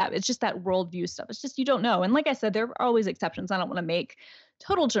conversations. So yeah, it's just that worldview stuff. It's just you don't know. And like I said, there are always exceptions. I don't want to make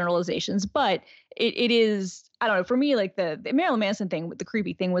total generalizations, but it is, I don't know, for me, like the Marilyn Manson thing with the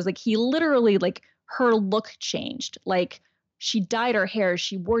creepy thing was like he literally like her look changed. Like she dyed her hair.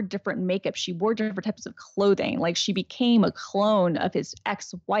 She wore different makeup. She wore different types of clothing. Like she became a clone of his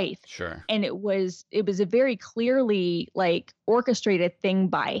ex-wife. Sure. And it was a very clearly like orchestrated thing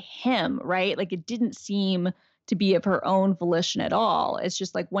by him, right? Like it didn't seem to be of her own volition at all. It's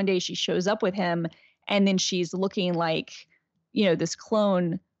just like one day she shows up with him and then she's looking like, this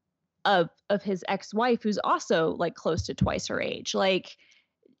clone of his ex-wife who's also like close to twice her age. Like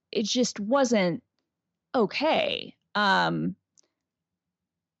it just wasn't okay. We're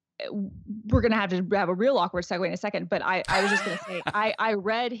gonna have to have a real awkward segue in a second, but I was just gonna say I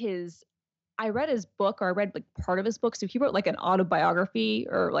read his book, or I read like part of his book. So he wrote like an autobiography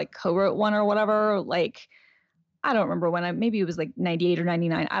or like co-wrote one or whatever. Like I don't remember when. Maybe it was like 98 or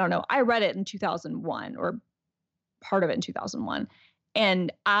 99. I don't know. I read it in 2001 or part of it in 2001,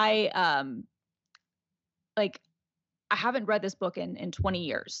 and I haven't read this book in 20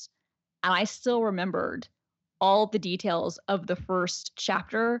 years, and I still remembered all the details of the first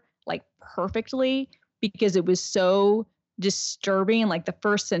chapter like perfectly because it was so disturbing. Like the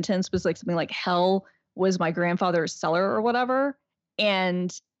first sentence was like something like hell was my grandfather's cellar or whatever.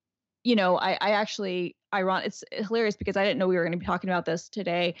 And, I actually, it's hilarious because I didn't know we were going to be talking about this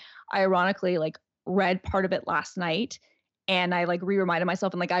today. I ironically like read part of it last night and I like re-reminded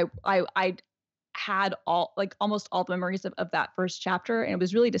myself and like I had almost all the memories of that first chapter. And it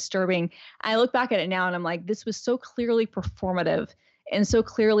was really disturbing. I look back at it now and I'm like, this was so clearly performative and so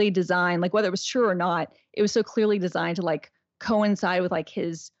clearly designed, like whether it was true or not, it was so clearly designed to like coincide with like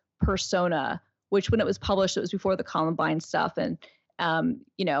his persona, which when it was published, it was before the Columbine stuff. And, and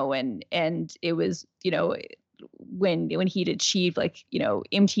it was, when he'd achieved like,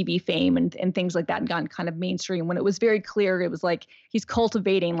 MTV fame and things like that and gotten kind of mainstream, when it was very clear, it was like, he's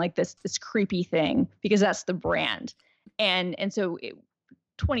cultivating like this creepy thing because that's the brand. And so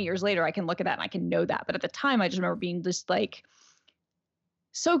 20 years later, I can look at that and I can know that. But at the time, I just remember being just like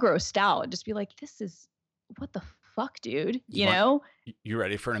so grossed out and just be like, this is what the fuck, dude, You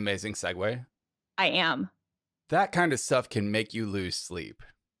ready for an amazing segue? I am. That kind of stuff can make you lose sleep.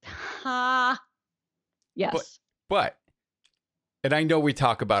 Yes. But, and I know we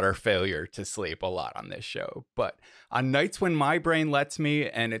talk about our failure to sleep a lot on this show, but on nights when my brain lets me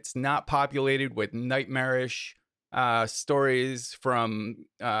and it's not populated with nightmarish stories from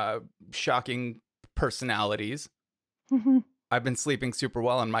shocking personalities, I've been sleeping super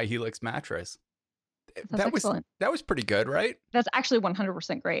well on my Helix mattress. That was pretty good, right? That's actually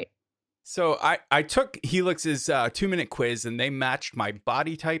 100% great. So I took Helix's 2-minute quiz and they matched my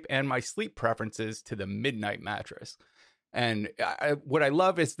body type and my sleep preferences to the Midnight mattress. And what I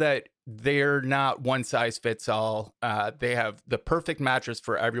love is that they're not one size fits all. They have the perfect mattress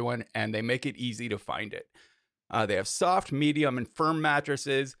for everyone and they make it easy to find it. They have soft, medium, and firm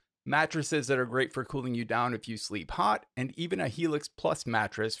mattresses that are great for cooling you down if you sleep hot, and even a Helix Plus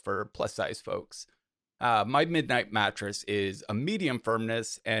mattress for plus size folks. My Midnight mattress is a medium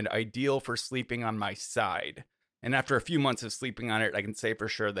firmness and ideal for sleeping on my side. And after a few months of sleeping on it, I can say for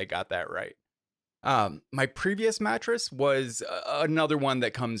sure they got that right. My previous mattress was another one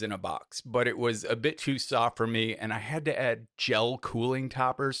that comes in a box, but it was a bit too soft for me, and I had to add gel cooling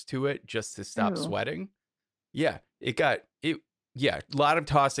toppers to it just to stop Ooh. sweating. Yeah, a lot of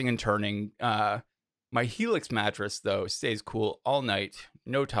tossing and turning. My Helix mattress, though, stays cool all night,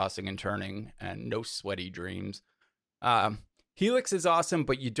 no tossing and turning, and no sweaty dreams. Helix is awesome,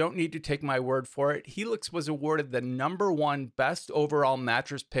 but you don't need to take my word for it. Helix was awarded the #1 best overall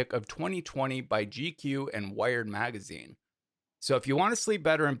mattress pick of 2020 by GQ and Wired magazine. So if you want to sleep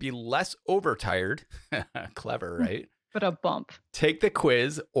better and be less overtired, clever, right? But a bump. Take the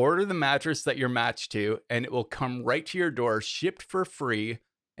quiz, order the mattress that you're matched to, and it will come right to your door, shipped for free,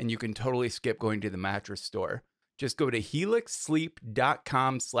 and you can totally skip going to the mattress store. Just go to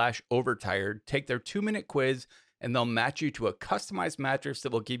helixsleep.com/overtired, take their 2-minute quiz, and they'll match you to a customized mattress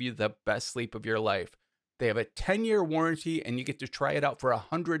that will give you the best sleep of your life. They have a 10-year warranty, and you get to try it out for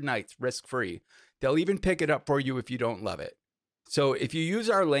 100 nights risk-free. They'll even pick it up for you if you don't love it. So if you use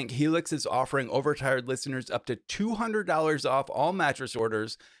our link, Helix is offering Overtired listeners up to $200 off all mattress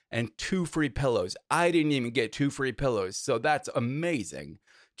orders and 2 free pillows. I didn't even get 2 free pillows, so that's amazing.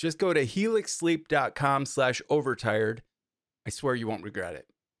 Just go to helixsleep.com/overtired. I swear you won't regret it.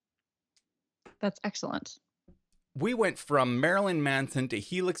 That's excellent. We went from Marilyn Manson to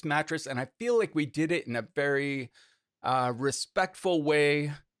Helix mattress, and I feel like we did it in a very respectful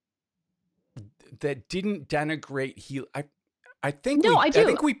way that didn't denigrate Helix. I think No, I do. I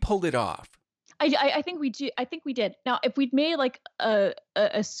think we pulled it off. I think we do. I think we did. Now, if we'd made like a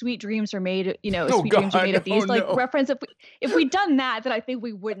Sweet Dreams are made, Oh, Sweet Dreams are made of God, these, oh, like no. reference, if we'd done that, then I think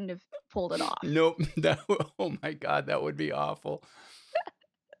we wouldn't have pulled it off. Nope. Oh my God, that would be awful.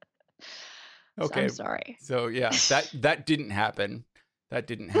 So Okay. I'm sorry. So yeah, that didn't happen. That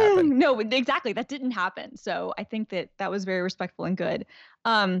didn't happen. No, exactly. That didn't happen. So I think that was very respectful and good.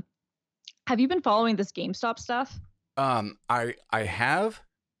 Have you been following this GameStop stuff? I have.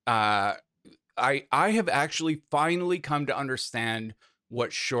 I have actually finally come to understand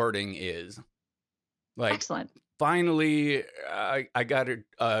what shorting is. Like, Excellent. finally, I got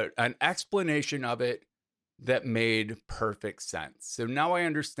an explanation of it that made perfect sense. So now I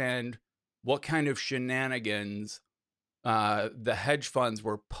understand what kind of shenanigans the hedge funds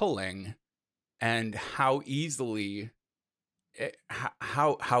were pulling, and how easily,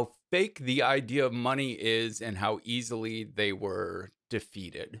 how fake the idea of money is, and how easily they were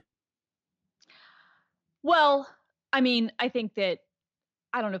defeated. Well, I mean, I think that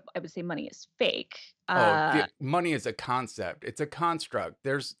I don't know if I would say money is fake. Money is a concept. It's a construct.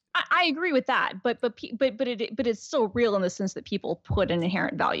 I agree with that, but it's still real in the sense that people put an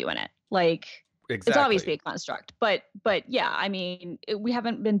inherent value in it. Like, Exactly. it's obviously a construct, but yeah, I mean, we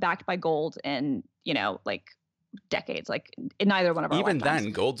haven't been backed by gold in like decades, like in neither one of our Even lifetimes.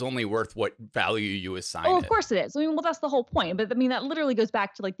 then, gold's only worth what value you assign Oh, it. of course it is. I mean, well, that's the whole point. But I mean, that literally goes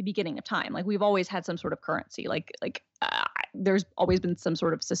back to like the beginning of time. Like, we've always had some sort of currency. There's always been some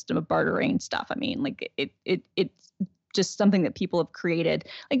sort of system of bartering stuff. I mean, like it's just something that people have created.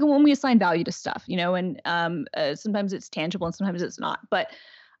 Like when we assign value to stuff, and sometimes it's tangible and sometimes it's not. But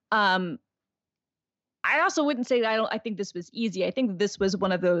I also wouldn't say that I think this was easy. I think this was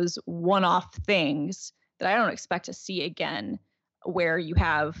one of those one-off things that I don't expect to see again, where you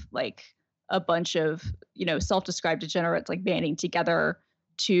have like a bunch of, self-described degenerates like banding together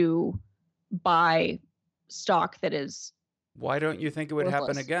to buy stock that is. Why don't you think it would happen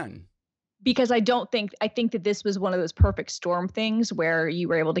worthless. again? Because I think that this was one of those perfect storm things where you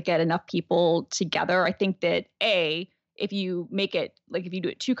were able to get enough people together. I think that if you make it, like if you do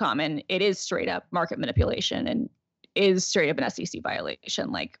it too common, it is straight up market manipulation and is straight up an SEC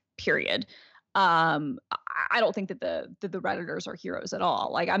violation, like, period. I don't think that the Redditors are heroes at all.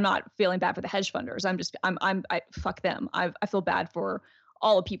 Like, I'm not feeling bad for the hedge funders. I fuck them. I feel bad for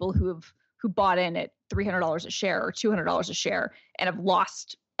all the people who bought in at $300 a share or $200 a share and have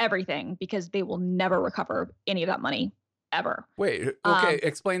lost everything because they will never recover any of that money ever. Wait, okay,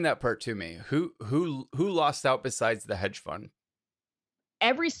 explain that part to me. Who lost out besides the hedge fund?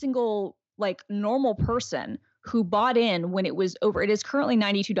 Every single like normal person who bought in when it was over. It is currently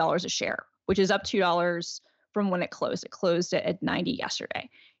 $92 a share, which is up $2 from when it closed. It closed at 90 yesterday.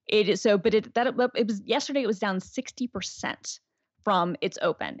 It is so, but it was yesterday. It was down 60% from its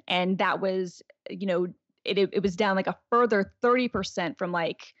open, and that was it was down like a further 30% from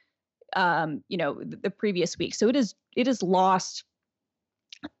like the previous week. So it is lost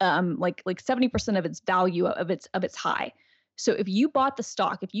like 70% of its value of its high. So if you bought the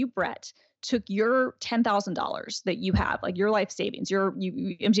stock, if you, Brett, took your $10,000 that you have, like your life savings,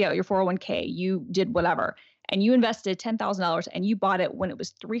 you empty out your 401k, you did whatever, and you invested $10,000 and you bought it when it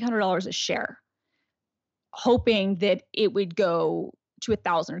was $300 a share, hoping that it would go to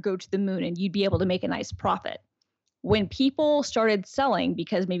 1,000 or go to the moon and you'd be able to make a nice profit. When people started selling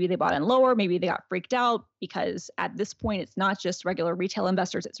because maybe they bought in lower, maybe they got freaked out because at this point, it's not just regular retail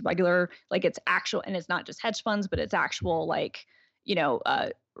investors, it's regular, like it's actual, and it's not just hedge funds, but it's actual like,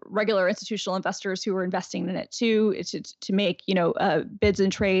 regular institutional investors who are investing in it too. It's to make, bids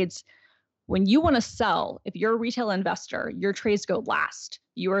and trades. When you want to sell, if you're a retail investor, your trades go last.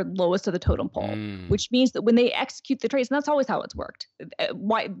 You are lowest of the totem pole, which means that when they execute the trades, and that's always how it's worked.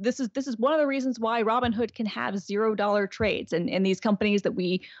 Why this is one of the reasons why Robinhood can have $0 trades and these companies that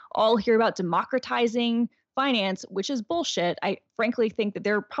we all hear about democratizing finance, which is bullshit. I frankly think that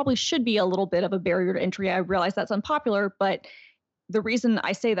there probably should be a little bit of a barrier to entry. I realize that's unpopular, but the reason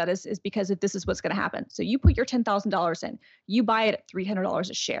I say that is because if this is what's going to happen. So you put your $10,000 in, you buy it at $300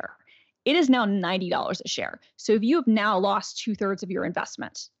 a share. It is now $90 a share. So if you have now lost 2/3 of your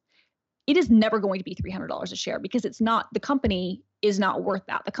investment, it is never going to be $300 a share because it's not, the company is not worth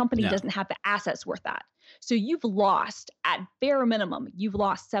that. The company doesn't have the assets worth that. So you've lost, at bare minimum, you've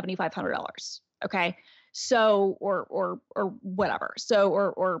lost $7,500. Okay. So, or whatever. So,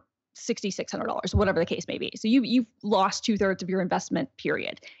 or $6,600, whatever the case may be. So you've lost 2/3 of your investment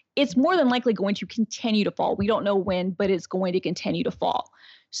period. It's more than likely going to continue to fall. We don't know when, but it's going to continue to fall.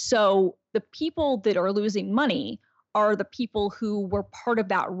 So the people that are losing money are the people who were part of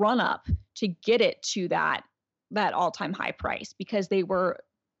that run up to get it to that all-time high price because they were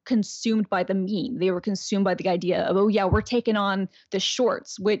consumed by the meme. They were consumed by the idea of, oh yeah, we're taking on the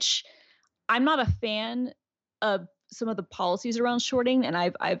shorts, which I'm not a fan of some of the policies around shorting, and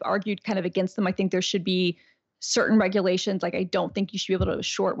I've argued kind of against them. I think there should be certain regulations. Like I don't think you should be able to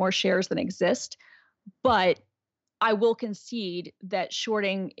short more shares than exist, but I will concede that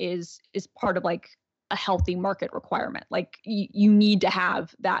shorting is part of like a healthy market requirement. Like you need to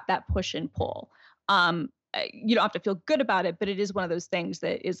have that push and pull. You don't have to feel good about it, but it is one of those things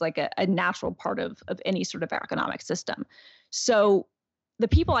that is like a natural part of any sort of economic system. So the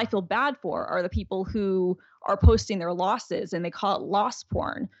people I feel bad for are the people who are posting their losses and they call it loss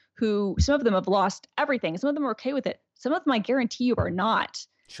porn, who some of them have lost everything. Some of them are okay with it. Some of them, I guarantee you, are not.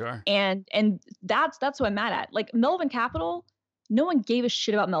 Sure. And that's what I'm mad at. Like Melvin Capital, no one gave a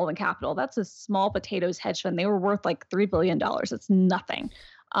shit about Melvin Capital. That's a small potatoes hedge fund. They were worth like $3 billion. That's nothing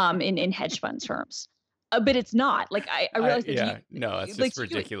in hedge fund terms. But it's not. Like I realize that it's just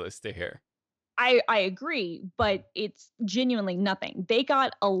ridiculous to hear. I agree, but it's genuinely nothing. They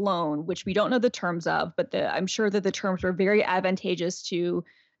got a loan, which we don't know the terms of, but I'm sure that the terms were very advantageous to,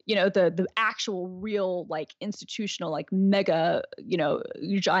 the actual real like institutional, like mega,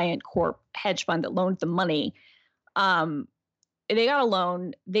 giant corp hedge fund that loaned the money. They got a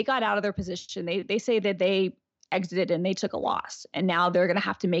loan, they got out of their position. They say that they exited and they took a loss, and now they're going to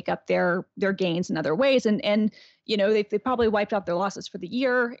have to make up their gains in other ways. And they probably wiped out their losses for the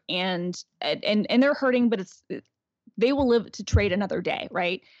year, and they're hurting, but they will live to trade another day,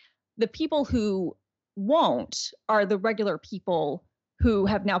 right? The people who won't are the regular people who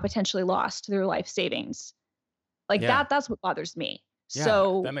have now potentially lost their life savings. Like that's what bothers me. Yeah,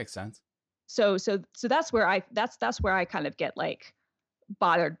 so that makes sense. So that's where I kind of get like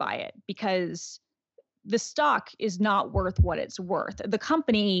bothered by it, because the stock is not worth what it's worth. The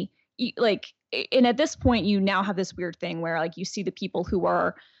company, and at this point, you now have this weird thing where like you see the people who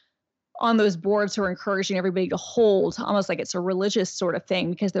are on those boards who are encouraging everybody to hold, almost like it's a religious sort of thing,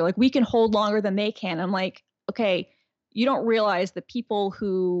 because they're like, we can hold longer than they can. I'm like, okay, you don't realize the people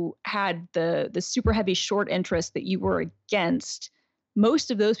who had the super heavy short interest that you were against, most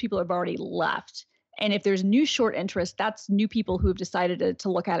of those people have already left. And if there's new short interest, that's new people who have decided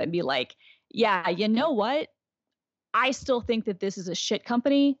to look at it and be like, yeah, you know what? I still think that this is a shit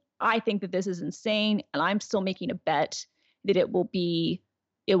company. I think that this is insane. And I'm still making a bet that it will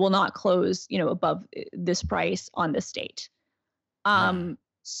not close, above this price on this date.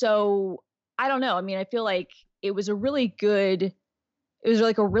 So I don't know. I mean, I feel like it was a really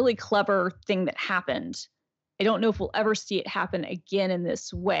clever thing that happened. I don't know if we'll ever see it happen again in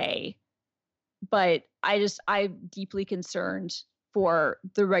this way, but I'm deeply concerned for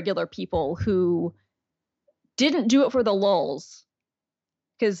the regular people who didn't do it for the lulz,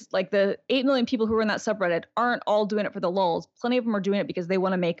 because like the 8 million people who are in that subreddit aren't all doing it for the lulz. Plenty of them are doing it because they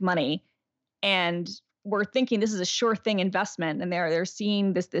want to make money, and we're thinking this is a sure thing investment, and they're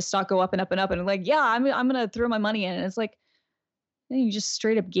seeing this stock go up and up and up, and like, yeah, I'm gonna throw my money in, and it's like, you just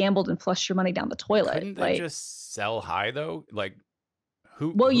straight up gambled and flushed your money down the toilet. Couldn't they just sell high though? Like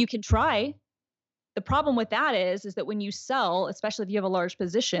who? Well, you can try. The problem with that is that when you sell, especially if you have a large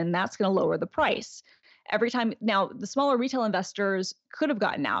position, that's going to lower the price. every time. Now, the smaller retail investors could have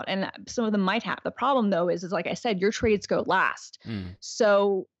gotten out, and some of them might have. The problem, though, is like I said, your trades go last.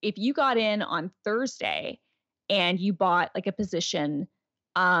 So if you got in on Thursday and you bought like a position,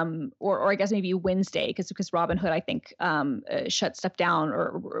 or I guess maybe Wednesday, because Robinhood, I think, shut stuff down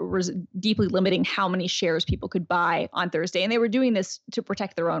or was deeply limiting how many shares people could buy on Thursday. And they were doing this to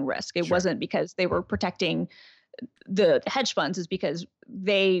protect their own risk. It wasn't because they were protecting the hedge funds, is because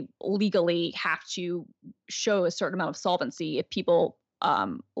they legally have to show a certain amount of solvency if people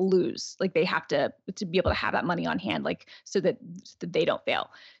lose. Like they have to be able to have that money on hand, like so that they don't fail.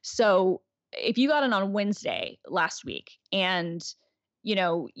 So if you got in on Wednesday last week and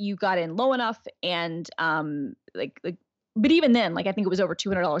you got in low enough and but even then, like I think it was over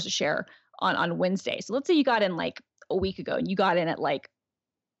 $200 a share on Wednesday. So let's say you got in like a week ago and you got in at like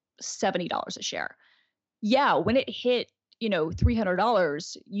 $70 a share. Yeah, when it hit,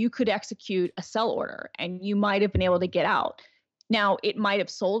 $300, you could execute a sell order and you might have been able to get out. Now, it might have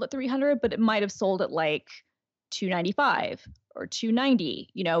sold at 300, but it might have sold at like 295 or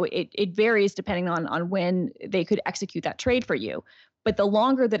 290. It varies depending on when they could execute that trade for you. But the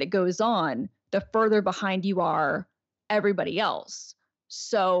longer that it goes on, the further behind you are everybody else.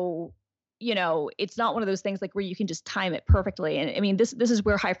 So, it's not one of those things like where you can just time it perfectly. And I mean, this is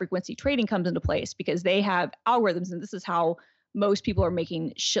where high frequency trading comes into place, because they have algorithms, and this is how most people are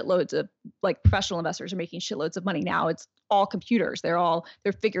making shitloads of, like professional investors are making shitloads of money now. It's all computers. They're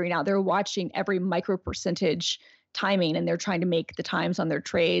figuring out, they're watching every micro percentage timing, and they're trying to make the times on their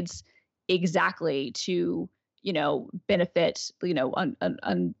trades exactly to, benefit,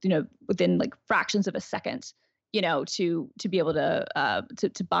 within like fractions of a second, to be able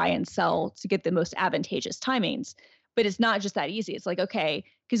to buy and sell to get the most advantageous timings. But it's not just that easy. It's like, okay,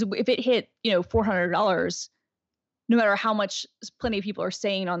 because if it hit, $400, no matter how much plenty of people are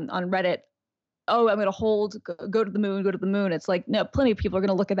saying on Reddit, oh, I'm going to hold, go to the moon. It's like, no, plenty of people are going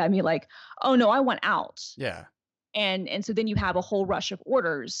to look at that and be like, oh no, I want out. Yeah. And so then you have a whole rush of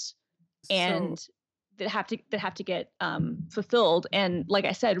orders and that have to get fulfilled. And like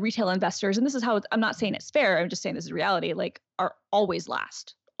I said, retail investors, and this is how I'm not saying it's fair, I'm just saying this is reality, like are always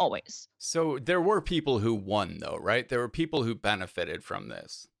last, always. So there were people who won though, right? There were people who benefited from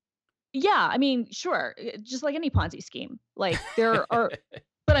this. Yeah, I mean, sure, just like any Ponzi scheme. Like there are,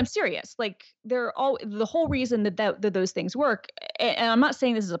 but I'm serious. Like they're all, the whole reason that those things work. And I'm not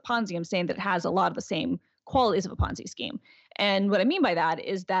saying this is a Ponzi. I'm saying that it has a lot of the same qualities of a Ponzi scheme. And what I mean by that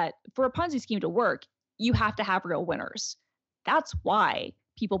is that for a Ponzi scheme to work, you have to have real winners. That's why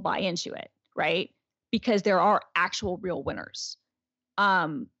people buy into it, right? Because there are actual real winners.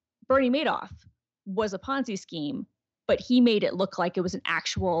 Bernie Madoff was a Ponzi scheme, but he made it look like it was an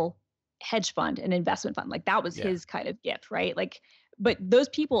actual hedge fund, an investment fund. Like that was his kind of gift, right? Like, but those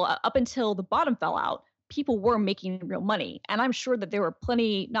people, up until the bottom fell out, people were making real money. And I'm sure that there were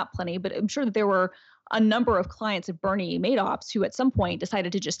not plenty, but I'm sure that there were a number of clients of Bernie Madoff's who at some point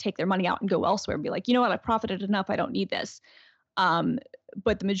decided to just take their money out and go elsewhere and be like, you know what, I profited enough, I don't need this.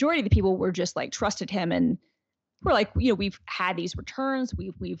 But the majority of the people were just like trusted him and were like, we've had these returns,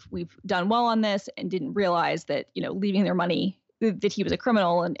 we've done well on this, and didn't realize that, leaving their money, that he was a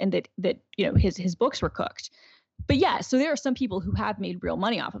criminal and that his books were cooked. But yeah, so there are some people who have made real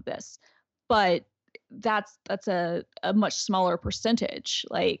money off of this, but that's a much smaller percentage,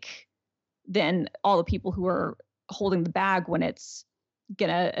 like, than all the people who are holding the bag when it's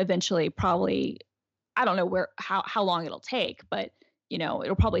gonna eventually probably, I don't know how long it'll take, but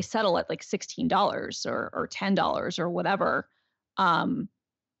it'll probably settle at like $16 or $10 or whatever.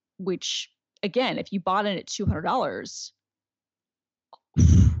 Which again, if you bought in at $200.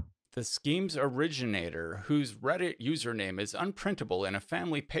 The scheme's originator, whose Reddit username is unprintable in a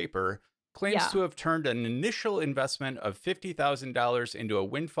family paper, claims to have turned an initial investment of $50,000 into a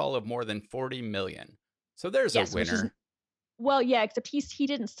windfall of more than $40 million. So there's a winner. Except he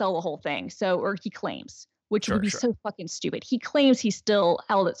didn't sell the whole thing. Or he claims, which would be so fucking stupid. He claims he still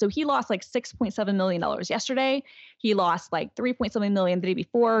held it. So he lost like $6.7 million yesterday. He lost like $3.7 million the day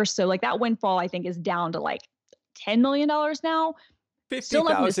before. So like that windfall, I think, is down to like $10 million now.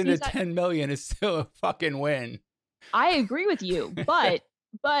 50,000 to 10 million is still a fucking win. I agree with you, but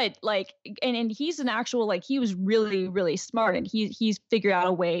like, and he's an actual, like, he was really, really smart, and he's figured out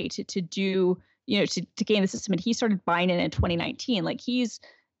a way to do, to game the system. And he started buying in 2019. Like he's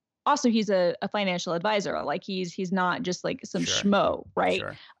a financial advisor. Like he's not just like some schmo, right?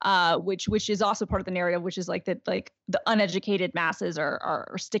 Sure. Which is also part of the narrative, which is like that, like the uneducated masses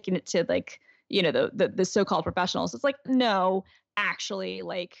are sticking it to like, the so-called professionals. It's like, no, actually,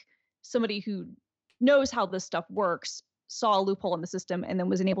 like somebody who knows how this stuff works saw a loophole in the system and then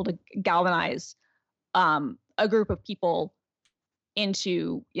was able to galvanize a group of people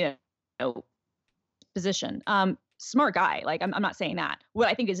into, position. Smart guy. Like, I'm not saying that. What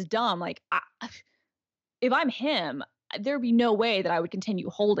I think is dumb, like, if I'm him, there'd be no way that I would continue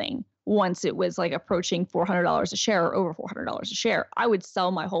holding once it was like approaching $400 a share or over $400 a share. I would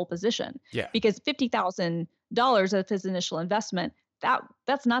sell my whole position. Yeah. Because $50,000 of his initial investment,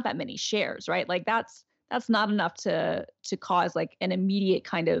 that's not that many shares, right? Like that's not enough to cause like an immediate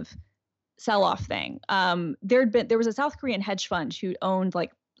kind of sell-off thing. There was a South Korean hedge fund who owned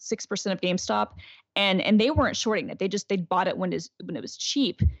like 6% of GameStop, and they weren't shorting it. They'd bought it when it was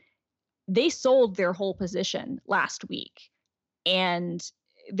cheap. They sold their whole position last week, and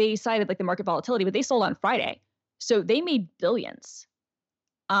they cited like the market volatility, but they sold on Friday, so they made billions.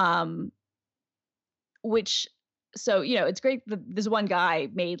 It's great that this one guy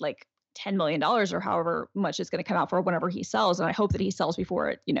made like $10 million or however much it's going to come out for whenever he sells, and I hope that he sells before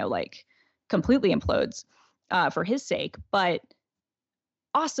it, like completely implodes, for his sake. But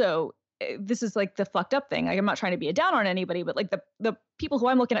also, this is like the fucked up thing. Like, I'm not trying to be a down on anybody, but like the people who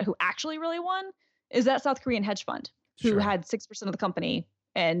I'm looking at who actually really won is that South Korean hedge fund who had 6% of the company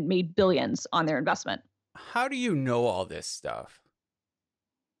and made billions on their investment. How do you know all this stuff?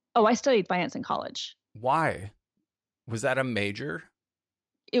 Oh, I studied finance in college. Why? Was that a major?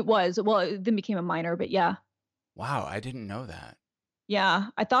 It was. Well, it then became a minor, but yeah. Wow, I didn't know that. Yeah,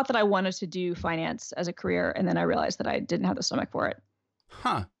 I thought that I wanted to do finance as a career, and then I realized that I didn't have the stomach for it.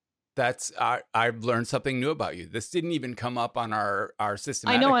 Huh. I've learned something new about you. This didn't even come up on our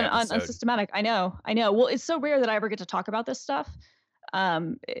systematic I know on systematic. I know. Well, it's so rare that I ever get to talk about this stuff.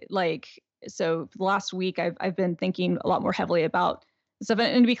 So the last week I've been thinking a lot more heavily about stuff.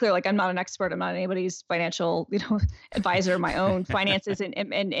 And to be clear, like, I'm not an expert. I'm not anybody's financial, advisor. My own finances and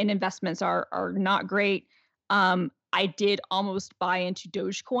investments are not great. I did almost buy into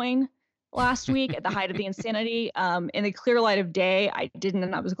Dogecoin last week at the height of the insanity. In the clear light of day, I didn't,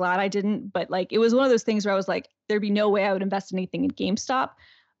 and I was glad I didn't. But like, it was one of those things where I was like, there'd be no way I would invest anything in GameStop.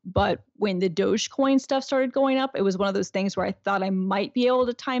 But when the Dogecoin stuff started going up, it was one of those things where I thought I might be able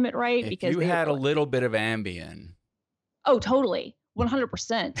to time it right. Because you had a little bit of Ambien. Oh, totally.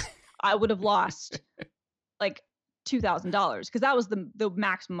 100%. I would have lost like $2,000 because that was the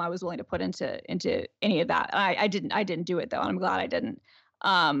maximum I was willing to put into any of that. I didn't do it though, and I'm glad I didn't.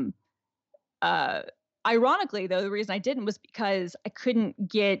 Ironically though, the reason I didn't was because I couldn't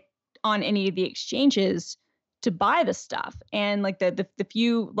get on any of the exchanges to buy the stuff, and like the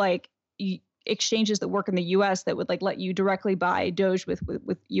few like exchanges that work in the US that would like let you directly buy Doge with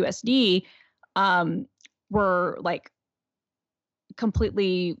USD were like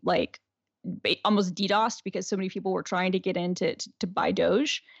completely like almost DDoSed because so many people were trying to get into to buy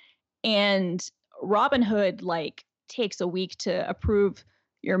Doge, and Robinhood like takes a week to approve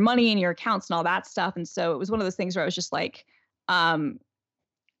your money and your accounts and all that stuff. And so it was one of those things where I was just like, I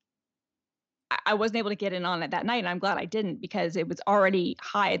wasn't able to get in on it that night, and I'm glad I didn't because it was already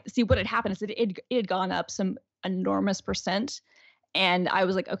high. See, what had happened is that it had gone up some enormous percent, and I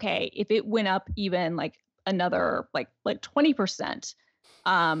was like, okay, if it went up even like another like 20%,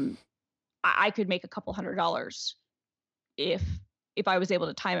 I could make a couple $100 if I was able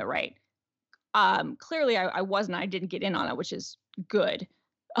to time it right. Clearly I wasn't. I didn't get in on it, which is good.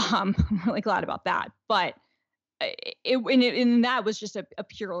 I'm really glad about that. But and that was just a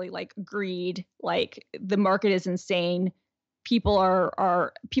purely like greed. Like, the market is insane. People have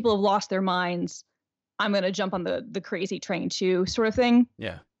lost their minds. I'm going to jump on the crazy train too, sort of thing.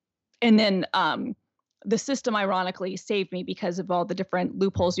 Yeah. And then the system ironically saved me because of all the different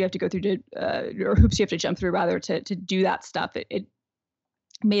loopholes you have to go through or hoops you have to jump through rather to do that stuff. It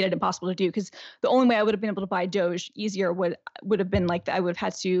made it impossible to do, because the only way I would have been able to buy Doge easier would have been like I would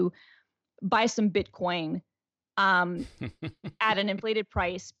have had to buy some Bitcoin at an inflated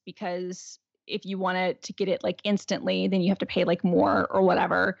price, because if you wanted to get it like instantly, then you have to pay like more or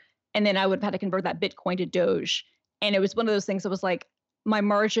whatever. And then I would have had to convert that Bitcoin to Doge. And it was one of those things that was like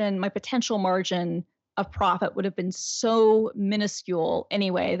my potential margin of profit would have been so minuscule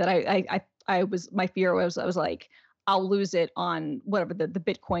anyway that my fear was I was like, I'll lose it on whatever the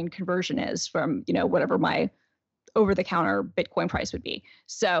Bitcoin conversion is from, whatever my over-the-counter Bitcoin price would be.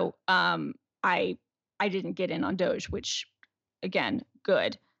 So I didn't get in on Doge, which again,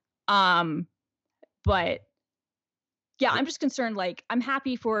 good. But yeah, I'm just concerned. Like, I'm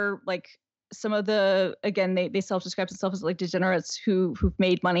happy for like some of the, again, they self-describe themselves as like degenerates who've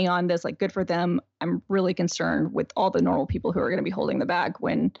made money on this. Like, good for them. I'm really concerned with all the normal people who are going to be holding the bag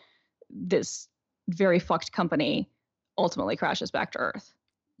when this very fucked company ultimately crashes back to earth.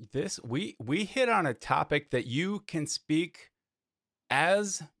 We hit on a topic that you can speak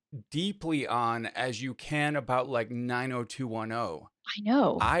as deeply on as you can about like 90210. I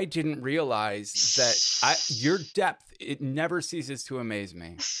know. I didn't realize that your depth, it never ceases to amaze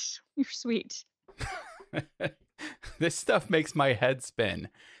me. You're sweet. This stuff makes my head spin,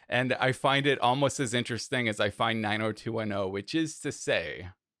 and I find it almost as interesting as I find 90210, which is to say,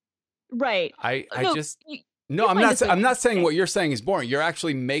 right. I'm find not this I'm not saying interesting. what you're saying is boring. You're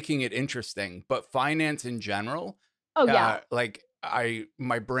actually making it interesting, but finance in general, Oh yeah. like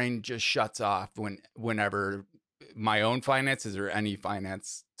my brain just shuts off whenever my own finances or any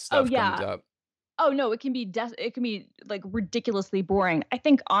finance stuff comes up. Oh no, it can be like ridiculously boring. I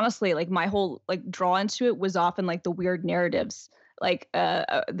think honestly, like my whole like draw into it was often like the weird narratives, like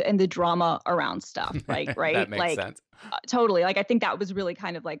and the drama around stuff, like right, That makes like sense. Totally. Like I think that was really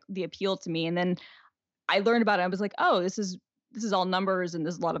kind of like the appeal to me. And then I learned about it. I was like, oh, this is all numbers, and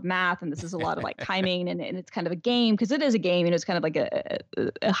there's a lot of math, and this is a lot of like timing, and it's kind of a game, because it is a game, and it's kind of like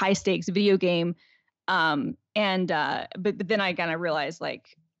a high stakes video game. But then I kind of realized,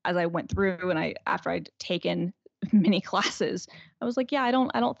 like, as I went through and after I'd taken many classes, I was like, yeah, I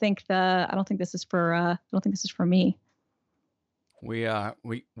don't think this is for me. We have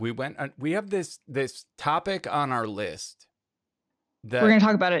this topic on our list that We're going to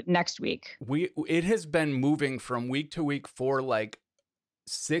talk about it next week. It has been moving from week to week for like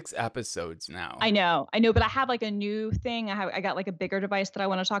 6 episodes now. I know, but I have like a new thing. I got like a bigger device that I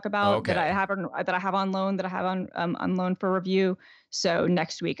want to talk about that I have on loan, on loan for review. So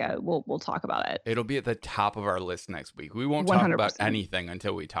next week we'll talk about it. It'll be at the top of our list next week. We won't 100%. Talk about anything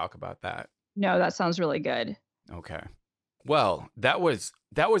until we talk about that. No, that sounds really good. Okay. Well, that was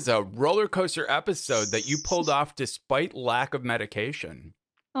a roller coaster episode that you pulled off despite lack of medication.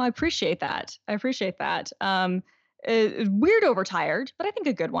 Oh, I appreciate that. Weird overtired, but I think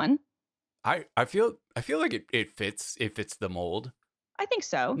a good one. I feel like it fits the mold. I think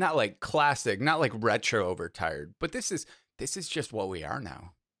so. Not like classic, not like retro overtired, but this is just what we are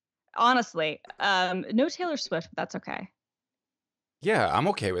now. Honestly, no Taylor Swift, but that's okay. Yeah, I'm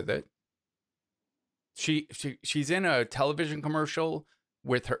okay with it. She's in a television commercial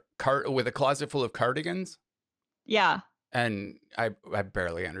with with a closet full of cardigans. Yeah. And I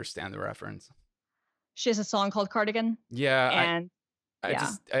barely understand the reference. She has a song called Cardigan. Yeah. And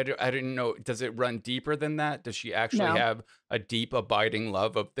I didn't know. Does it run deeper than that? Does she actually have a deep, abiding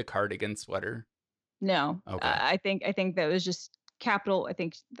love of the cardigan sweater? No. Okay. I think that was just Capital. I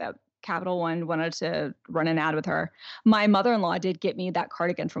think that Capital One wanted to run an ad with her. My mother-in-law did get me that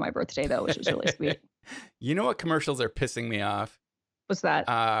cardigan for my birthday, though, which was really sweet. You know what commercials are pissing me off? What's that?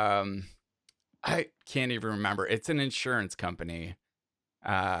 I can't even remember. It's an insurance company.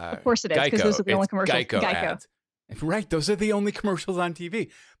 Of course it is, because those are the only commercials. Geico ads. Right, those are the only commercials on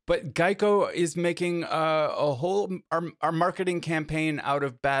TV. But Geico is making a whole our marketing campaign out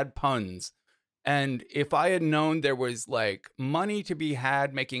of bad puns. And if I had known there was like money to be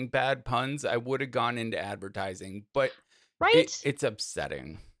had making bad puns, I would have gone into advertising. But it's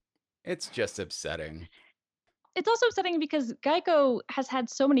upsetting. It's just upsetting. It's also upsetting because Geico has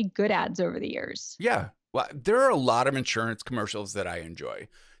had so many good ads over the years. Yeah. Well, there are a lot of insurance commercials that I enjoy.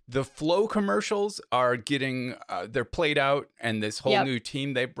 The Flow commercials are getting, they're played out, and this whole new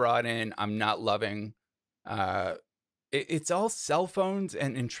team they brought in, I'm not loving. It's all cell phones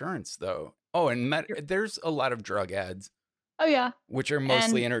and insurance, though. Oh, and there's a lot of drug ads. Oh, yeah. Which are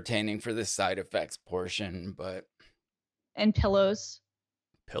mostly entertaining for the side effects portion, but. And pillows.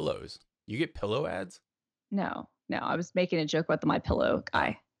 Pillows? You get pillow ads? No. I was making a joke about the My Pillow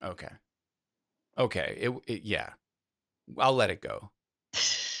guy. Okay. Yeah. I'll let it go.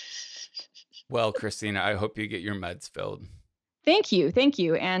 Well, Christina, I hope you get your meds filled. Thank you.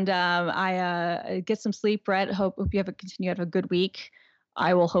 And I get some sleep, Brett. Hope you continue to have a good week.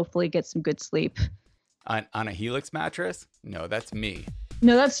 I will hopefully get some good sleep. On a Helix mattress? No, that's me.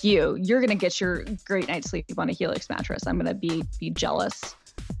 No, that's you. You're going to get your great night's sleep on a Helix mattress. I'm going to be jealous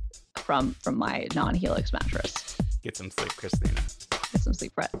from my non-Helix mattress. Get some sleep, Christina. Get some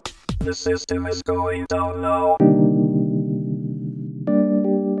sleep, Brett. The system is going down now.